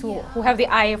students who have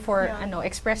the eye for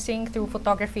expressing through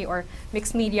photography or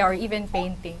mixed media or even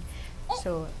painting.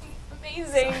 So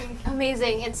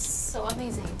amazing. It's so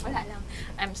amazing. Wala lang.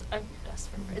 I'm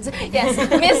lost for words. Yes,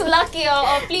 Miss Lucky,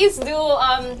 please do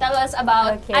tell us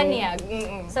about Anyag.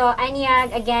 So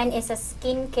Anyag again is a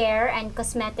skincare and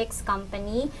cosmetics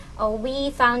company.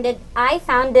 I founded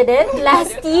it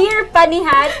last year,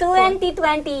 paniha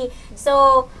 2020.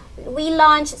 So we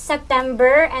launched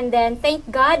September, and then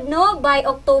thank God by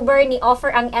October ni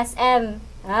offer ang SM.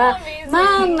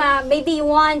 Ma'am, maybe you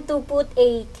want to put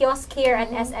a kiosk here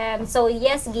at SM. So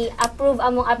yes, approve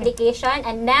among application,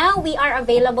 and now we are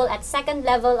available at 2nd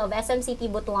level of SM City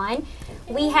Butuan.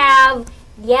 We have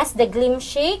the Glim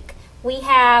Shake. We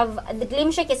have the Glim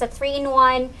Shake is a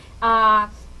 3-in-1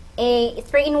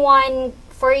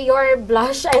 for your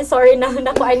blush. I'm sorry na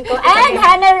nakuan ko. And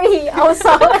Hannery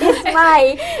also is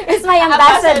my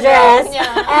ambassadress.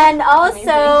 Yeah. And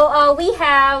also we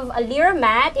have a Lear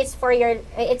Matte. It's for your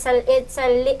it's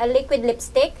a liquid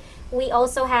lipstick. We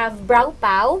also have Brow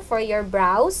Pow for your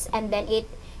brows, and then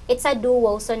it's a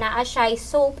duo. So naa siya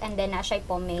soap and then naa siya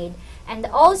pomade. And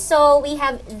also we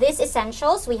have these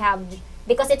essentials. We have,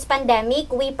 because it's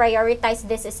pandemic, we prioritize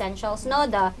these essentials,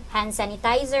 the hand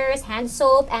sanitizers, hand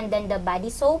soap, and then the body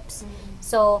soaps.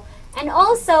 So, and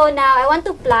also now I want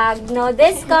to plug,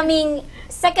 this coming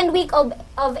 2nd week of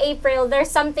April, there's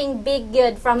something big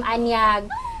good from Anyag.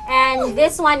 And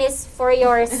this one is for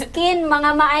your skin,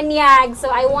 mga maanyag. So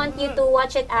I want you to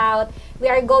watch it out. We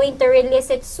are going to release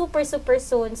it super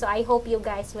soon. So I hope you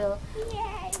guys will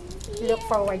look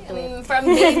forward to it. From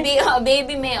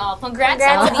Baby May, congrats.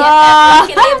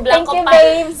 Congrats. Thank you,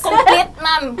 babes. Complete,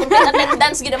 ma'am. Complete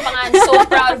attendance, gid ang pangan. So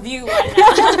proud of you.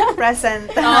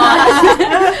 Present.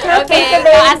 Okay,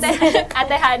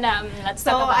 Ate Hannah, let's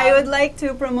So talk about... I would like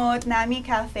to promote Nami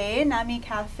Cafe. Nami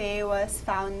Cafe was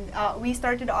we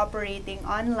started operating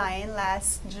online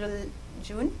last June.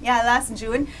 Last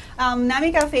June.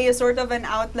 Nami Cafe is sort of an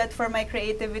outlet for my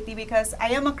creativity because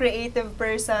I am a creative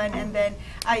person, and then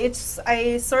I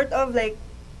sort of like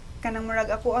kanang murag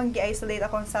ako ang gi-isolate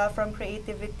akong self from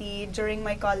creativity during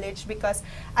my college because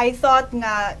I thought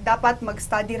nga dapat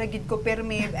mag-study ra gid ko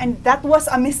permi, and that was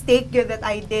a mistake that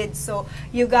I did. So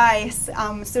you guys,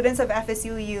 students of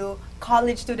FSUU,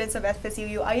 college students of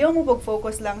FSUU, ayaw mo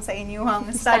pag-focus lang sa inyong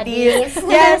studies.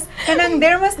 Yes, kanang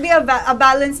there must be a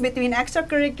balance between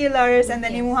extracurriculars and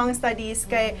then imuhang studies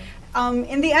kay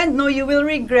in the end, no, you will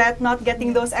regret not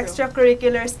getting those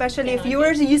extracurriculars, especially if you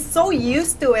were so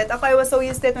used to it. Ako, I was so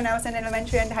used to it when I was in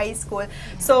elementary and high school.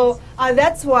 So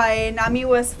that's why Nami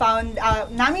was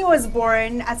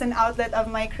born as an outlet of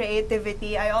my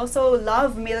creativity. I also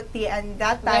love milk tea, and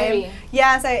that time,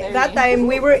 that time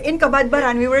we were in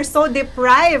Kabadbaran. We were so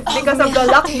deprived because of the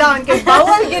lockdown. Kaya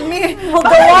bawal gid mi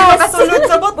magawa kasulod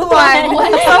sa butuan.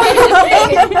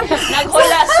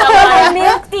 Naghulas sa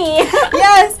Milk tea.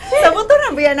 Yes, sa buto na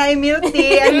ba yan ay milk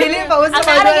tea? Ang dili pa uso Ang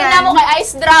naragin na mo kay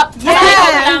ice drop.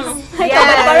 Yes.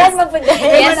 Kabadbaran mo po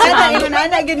Yes,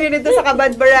 Imanana, gini dito sa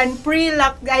Kabadbaran,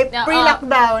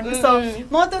 pre-lockdown. So,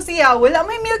 mo to siya, wala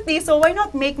may milk tea, so why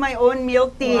not make my own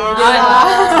milk tea?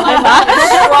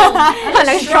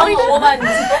 Strong woman.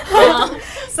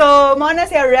 So, mo na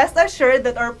siya, rest assured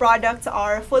that our products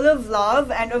are full of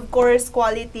love and of course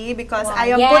quality because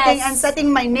I am putting and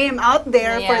setting my name out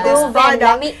there for this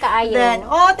product. Then,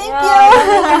 thank you.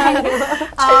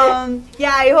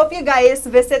 Yeah, I hope you guys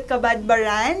visit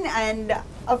Kabadbaran and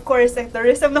of course, like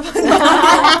tourism na po.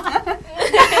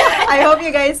 I hope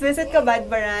you guys visit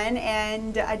Kabadbaran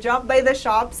and drop by the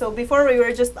shop. So before we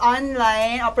were just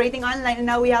operating online, and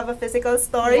now we have a physical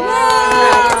store. Yay!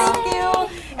 Thank you.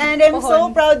 And I'm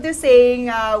so proud to say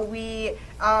we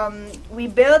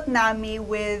built Nami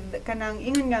with kanang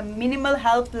ingon nga minimal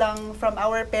help lang from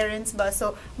our parents ba.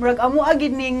 So murag amo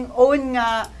agid ning own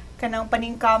nga kanang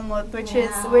paningkamot which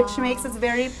makes us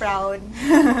very proud.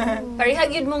 Parihag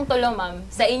yun mong tulo, ma'am.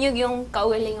 Sa inyo yung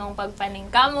kawilingong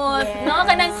pagpaningkamot. Yes. No,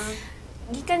 kanang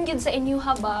gikan gyud sa inyo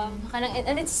haba. Kanang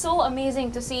and it's so amazing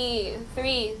to see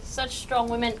three such strong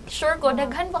women. Sure ko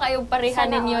daghan pa kayo pareha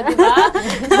ninyo, di ba?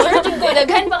 Sure ko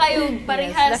daghan pa kayo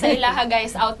pareha sa ilaha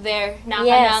guys out there na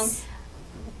kanang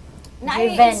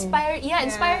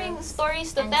inspiring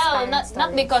stories to tell.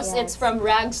 Not because it's from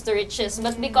rags to riches,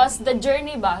 but because the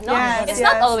journey ba, no? It's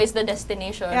not always the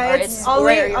destination. Yeah, or it's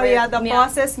always the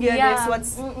process is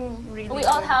what's really we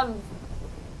all have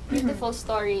beautiful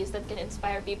stories that can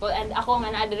inspire people, and ako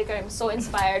nga naadiri ka so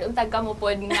inspired untag ka mo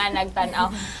pod nga nagtan-aw.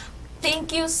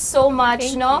 Thank you so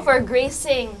much for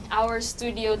gracing our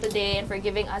studio today and for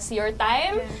giving us your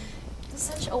time. It's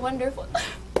such a wonderful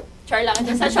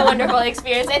it's such a wonderful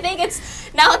experience. I think it's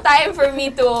now time for me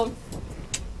to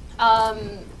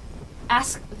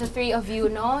ask the three of you,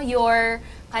 no, your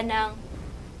kanang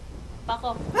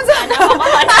pangutana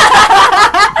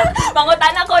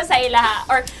ko sa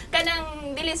ilaha or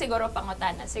kanang dili siguro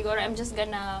pangutana. Siguro I'm just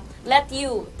gonna let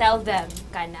you tell them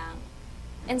kanang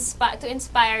to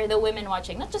inspire the women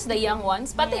watching, not just the young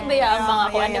ones, pati ba yung mga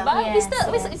kuan, diba?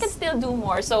 We can still do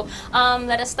more. So,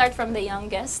 let us start from the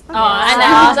youngest. Please,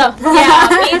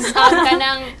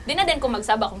 kanang, di na din ko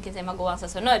magsaba kung kinsay maguwang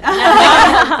sa sunod.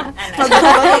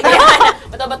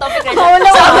 Bato-bato pick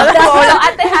So,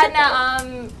 Ate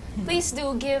Hannah, please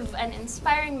do give an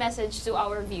inspiring message to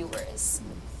our viewers.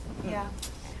 Yeah.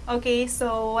 Okay,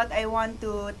 so what I want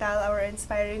to tell our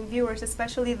inspiring viewers,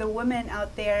 especially the women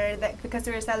out there, that because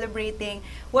we're celebrating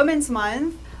Women's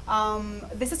Month,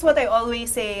 this is what I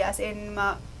always say, as in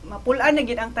mapulaan na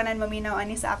gid ang tanan maminaw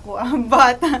ani sa ako.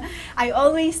 But I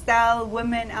always tell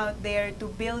women out there to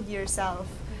build yourself.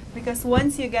 Because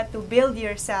once you get to build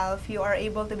yourself, you are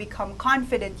able to become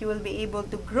confident, you will be able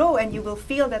to grow, and you will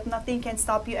feel that nothing can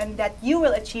stop you and that you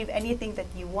will achieve anything that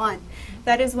you want.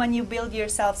 That is when you build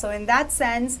yourself. So in that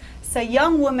sense, sa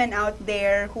young women out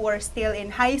there who are still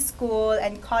in high school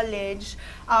and college,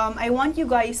 I want you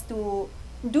guys to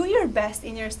do your best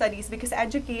in your studies because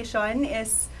education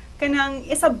is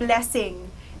a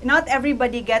blessing. Not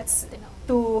everybody gets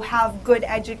to have good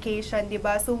education,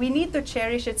 diba? So we need to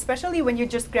cherish it, especially when you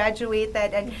just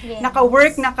graduated and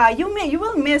naka-work you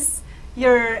will miss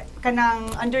your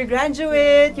kanang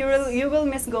undergraduate, you will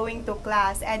miss going to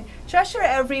class and treasure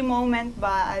every moment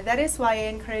ba. That is why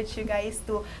I encourage you guys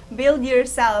to build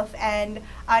yourself. And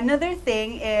another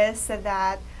thing is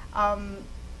that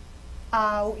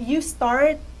you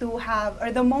start to have,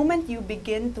 or the moment you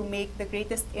begin to make the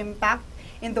greatest impact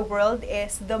in the world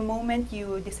is the moment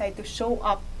you decide to show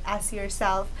up as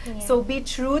yourself. So be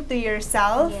true to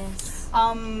yourself.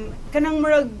 Kanang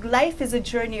murag life is a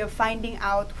journey of finding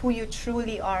out who you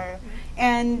truly are,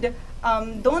 and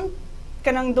don't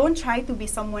try to be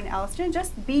someone else.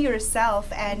 Just be yourself,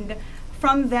 and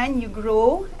from then you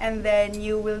grow, and then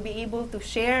you will be able to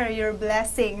share your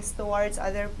blessings towards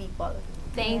other people.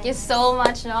 Thank you so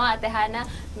much, no, Ate Hannah.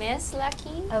 Miss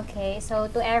Lucky? Okay,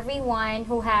 so to everyone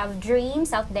who have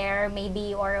dreams out there,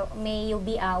 maybe, or may you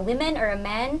be a woman or a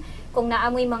man, kung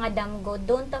naamoy mga damgo,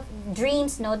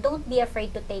 dreams, no, don't be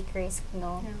afraid to take risk,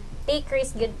 no. Yeah. Take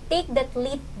risk, good. Take that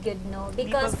leap, good, no.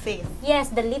 Because Leap of faith.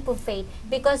 yes, the leap of faith.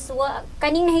 Because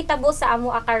kaning nahitabo sa amo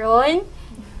akaron,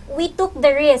 we took the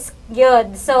risk,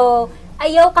 good. So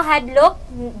ayaw kahadlok,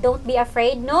 don't be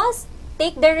afraid, no.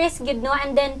 Take the risk, good, no,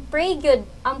 and then pray, good.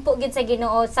 Ampo good sa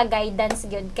Ginoo sa guidance,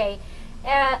 good, kay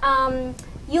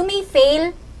you may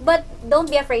fail, but don't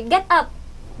be afraid. Get up.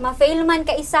 Ma-fail man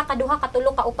ka isa, kaduha,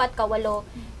 katulo, kaupat, kawalo.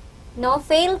 No,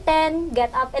 fail 10,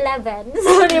 get up 11.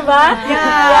 So, di ba?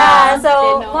 Yeah.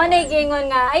 So, mo na gingon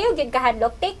nga, ayaw gid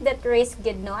kahadlok, take that risk,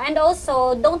 gid, no? And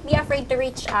also, don't be afraid to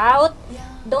reach out.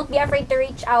 Don't be afraid to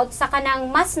reach out sa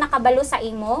kanang mas nakabalo sa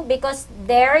imo, because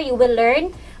there you will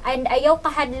learn. And ayaw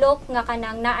kahadlok nga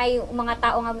kanang naay mga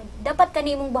tao nga dapat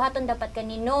kanimong buhaton, dapat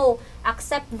kanino.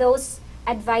 Accept those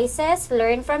advices,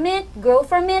 learn from it, grow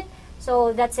from it.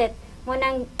 So that's it. Mo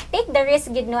nang take the risk,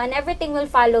 gid, no, and everything will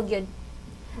follow, gid.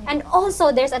 And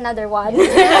also there's another one.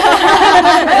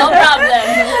 No problem.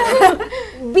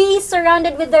 Be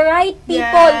surrounded with the right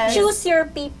people. Yes.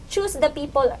 Choose the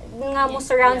people nga mo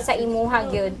surround sa imuha,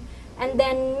 gyud. And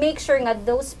then make sure nga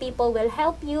those people will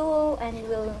help you and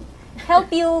will help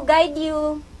you, guide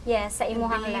you, yes, sa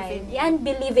imuhang life. And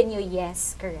believe in you,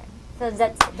 yes, correct. So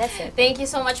that's it. Thank you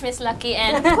so much, Miss Lucky,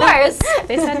 and of course,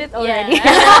 They said it already.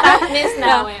 Miss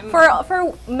Yeah, Nawim.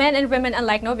 for men and women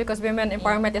alike, no, because women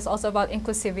empowerment is also about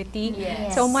inclusivity.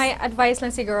 Yes. So my advice lang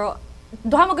siguro,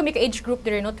 duha mo gami ka age group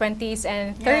dire, no, 20s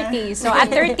and 30s. So at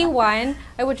 31,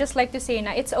 I would just like to say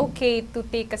na it's okay to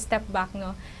take a step back,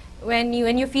 no. When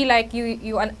you feel like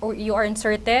you are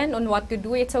uncertain on what to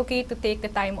do, it's okay to take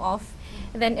the time off.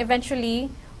 And then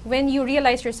eventually, when you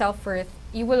realize your self-worth,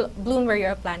 you will bloom where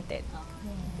you're planted.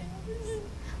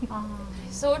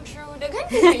 So true. Daghan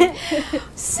kami.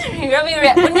 Sorry, grabe.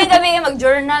 Unya gabi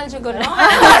mag-journal siguro, no?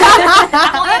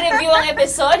 Akong i-review ang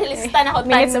episode, lista na ko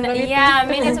time. Minutes of the meeting. Yeah,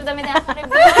 minutes of the meeting ako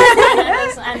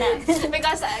review.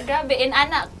 Because, grabe, in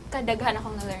anak, kadaghan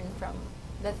akong na-learn from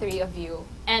the three of you.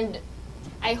 And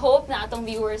I hope na atong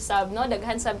viewers sab, no?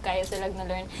 Daghan sab kayo sila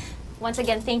na-learn. Once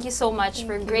again, thank you so much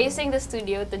for gracing the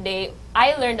studio today.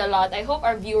 I learned a lot. I hope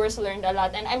our viewers learned a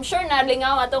lot. And I'm sure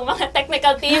nalingaw atong mga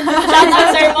technical team. Shout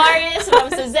out Sir Morris, Ma'am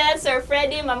Suzette, Sir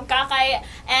Freddy, Ma'am Kakay,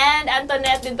 and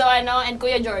Antoinette dito, and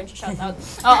Kuya George. Shout out.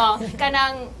 Oo.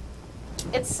 Kanang,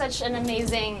 it's such an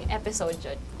amazing episode,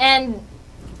 Jud. And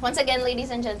once again,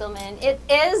 ladies and gentlemen, it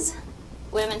is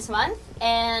Women's Month,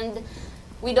 and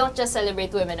we don't just celebrate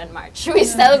women on March. We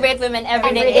celebrate women every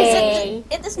day.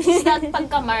 It is just that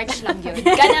pagka-March lang yun.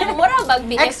 Kanang mura bag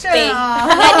BFP.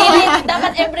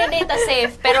 Dapat everyday ta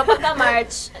safe. Pero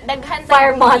pagka-March, daghan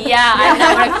Fire month.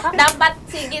 Yeah. Dapat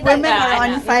sige. Women are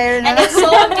on fire na. And it's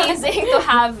so amazing to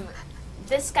have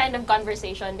this kind of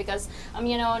conversation because,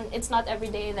 it's not every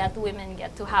day that women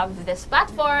get to have this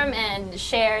platform and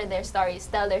share their stories,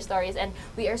 tell their stories, and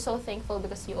we are so thankful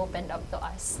because you opened up to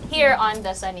us here on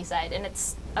the sunny side, and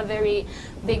it's a very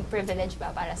big privilege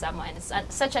ba para sa mo, and it's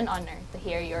such an honor to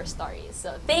hear your stories.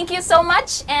 So thank you so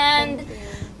much, and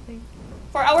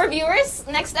for our viewers,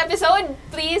 next episode,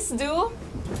 please do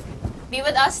be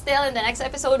with us still. In the next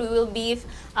episode, we will be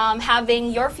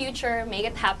having Your Future, Make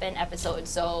It Happen episode.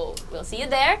 So we'll see you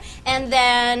there. And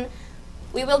then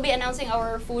we will be announcing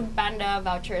our Food Panda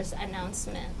vouchers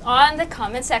announcement on the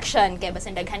comment section. Kaya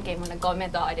basin daghan kayo mo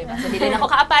nag-comment, diba? So dili na ako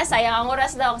kaapas, sayang ang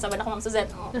oras daw. Kasama na ako, Ma'am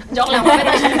Suzette. Joke lang,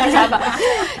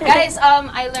 guys,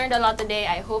 I learned a lot today.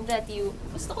 I hope that you,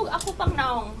 gusto ko ako pang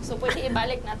naong. So pwede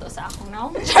ibalik na to sa akong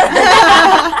naong.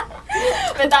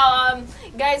 But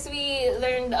guys, we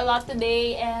learned a lot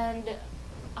today, and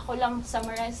ako lang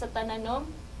summarize sa tanan, no?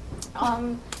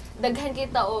 Daghan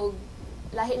kita og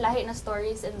lahi-lahi na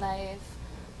stories in life.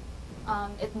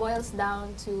 It boils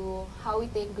down to how we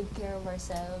take good care of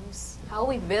ourselves, how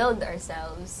we build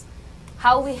ourselves,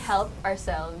 how we help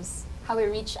ourselves, how we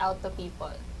reach out to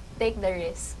people, take the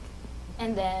risk,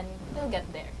 and then we'll get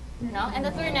there, no? And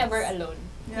that we're never alone.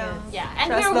 Yeah,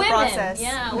 and Trust we're the women. process.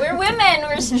 Yeah, we're women.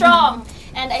 We're strong,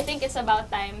 and I think it's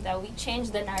about time that we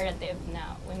change the narrative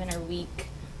now. Women are weak.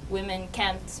 Women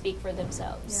can't speak for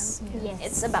themselves. Yes.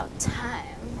 It's about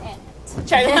time. And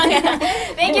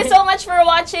thank you so much for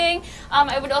watching.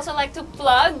 I would also like to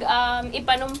plug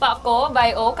Ipanumpa Ko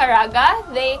by O Caraga.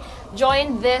 They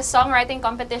joined this songwriting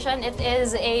competition. It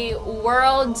is a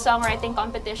world songwriting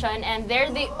competition, and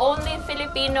they're the only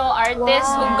Filipino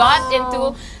artist who got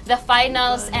into the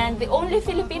finals, and the only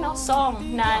Filipino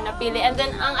song na napili. And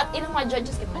then ang ilang mga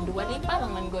judges kay Dua Lipa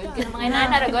lang man good, kay mga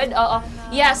inana ra good. Oo.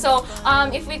 Yeah, so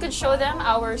if we could show them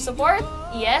our support,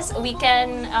 yes, we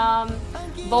can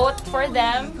vote for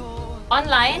them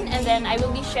online, and then I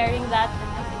will be sharing that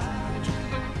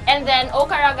And then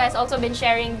Okaraga has also been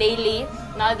sharing daily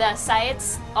now the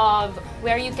sites of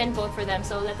where you can vote for them.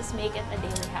 So let us make it a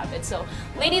daily habit. So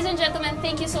ladies and gentlemen,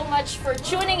 thank you so much for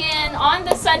tuning in on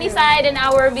the sunny side in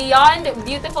our Beyond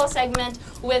Beautiful segment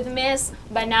with Miss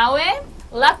Banawe,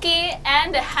 Lucky,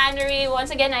 and Hannery.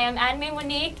 Once again, I am Anne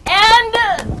Monique, and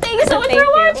thank you so much for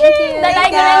watching.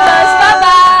 Thank you.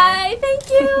 Bye-bye. Thank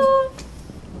you.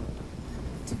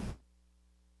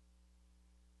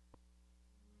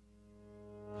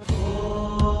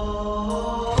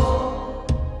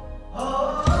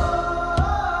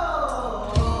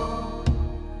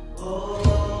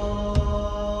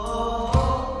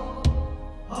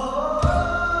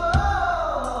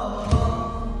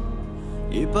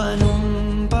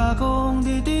 Ipanumpa kong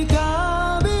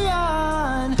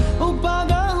ditikabian ug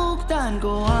pagahuktan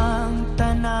ko ang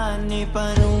tanan.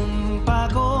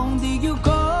 Ipanumpa kong di gyud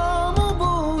ko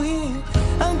mubuhi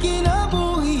ang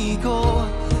kinabuhi ko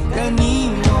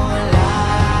kanimo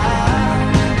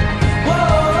lang.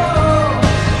 Whoa,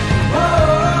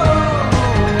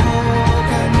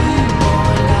 kanimo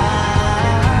lang.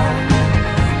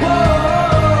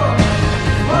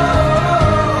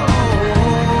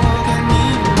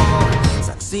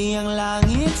 Siyang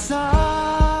langit sa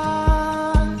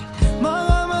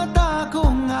mga mata ko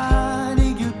nga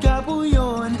nigyud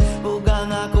kapuyon ug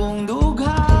ang akong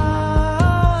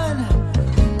dughan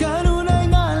kanunay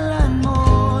ngalan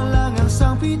mo lang ang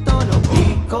sangpiton ug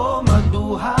di ko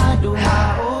magduha-duha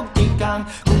og tikang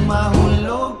kung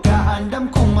mahulog ka andam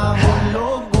kung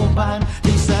mahulog uban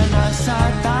di sana sa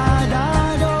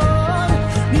tadadon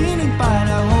nining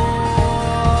panahon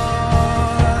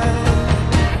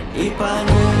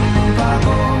ipanumpa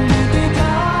kong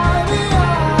ditikabian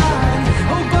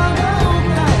ug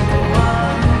pagahuktan ko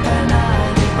ang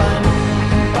tanan.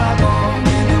 Ipanumpa kong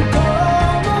di gyud ko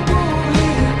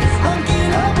mabuhi ang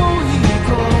kinabuhi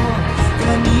ko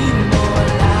kanimo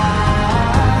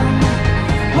lang.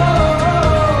 Whoa,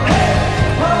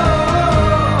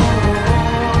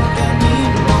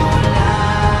 kanimo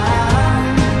lang.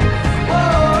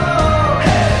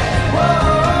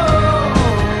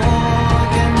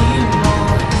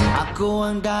 Ako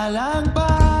ang dalangpan,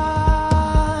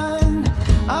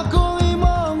 ako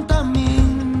imong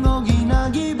taming o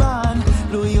ginagiban,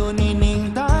 luyo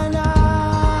nining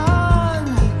tanan.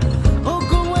 O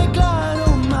kung may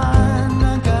klaro man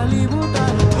ang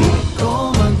kalibutan, di ko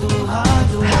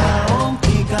magduha-duha o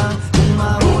tikang kung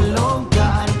mahulog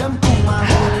ka andam kung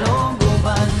mahulog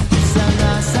uban isa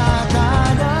na sa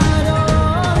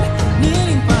tadadon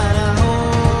nining panahon.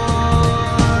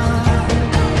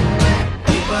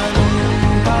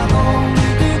 Ipanumpa kong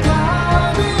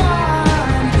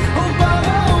ditikabian ug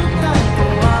pagahuktan ko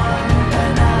ang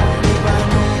tanan.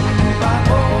 Ipanumpa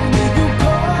kong di gyud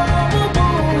ko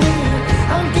mubuhi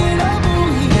ang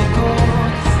kinabuhi ko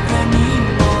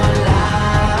kanimo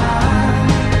lang.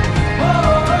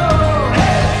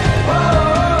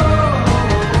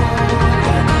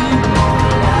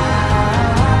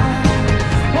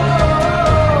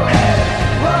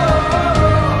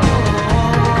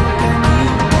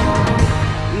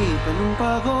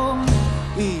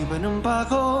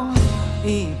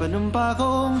 Ipanumpa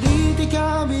kong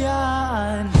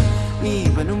ditikabian.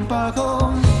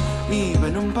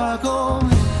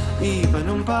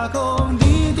 Ipanumpa kong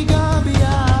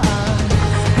ditikabian.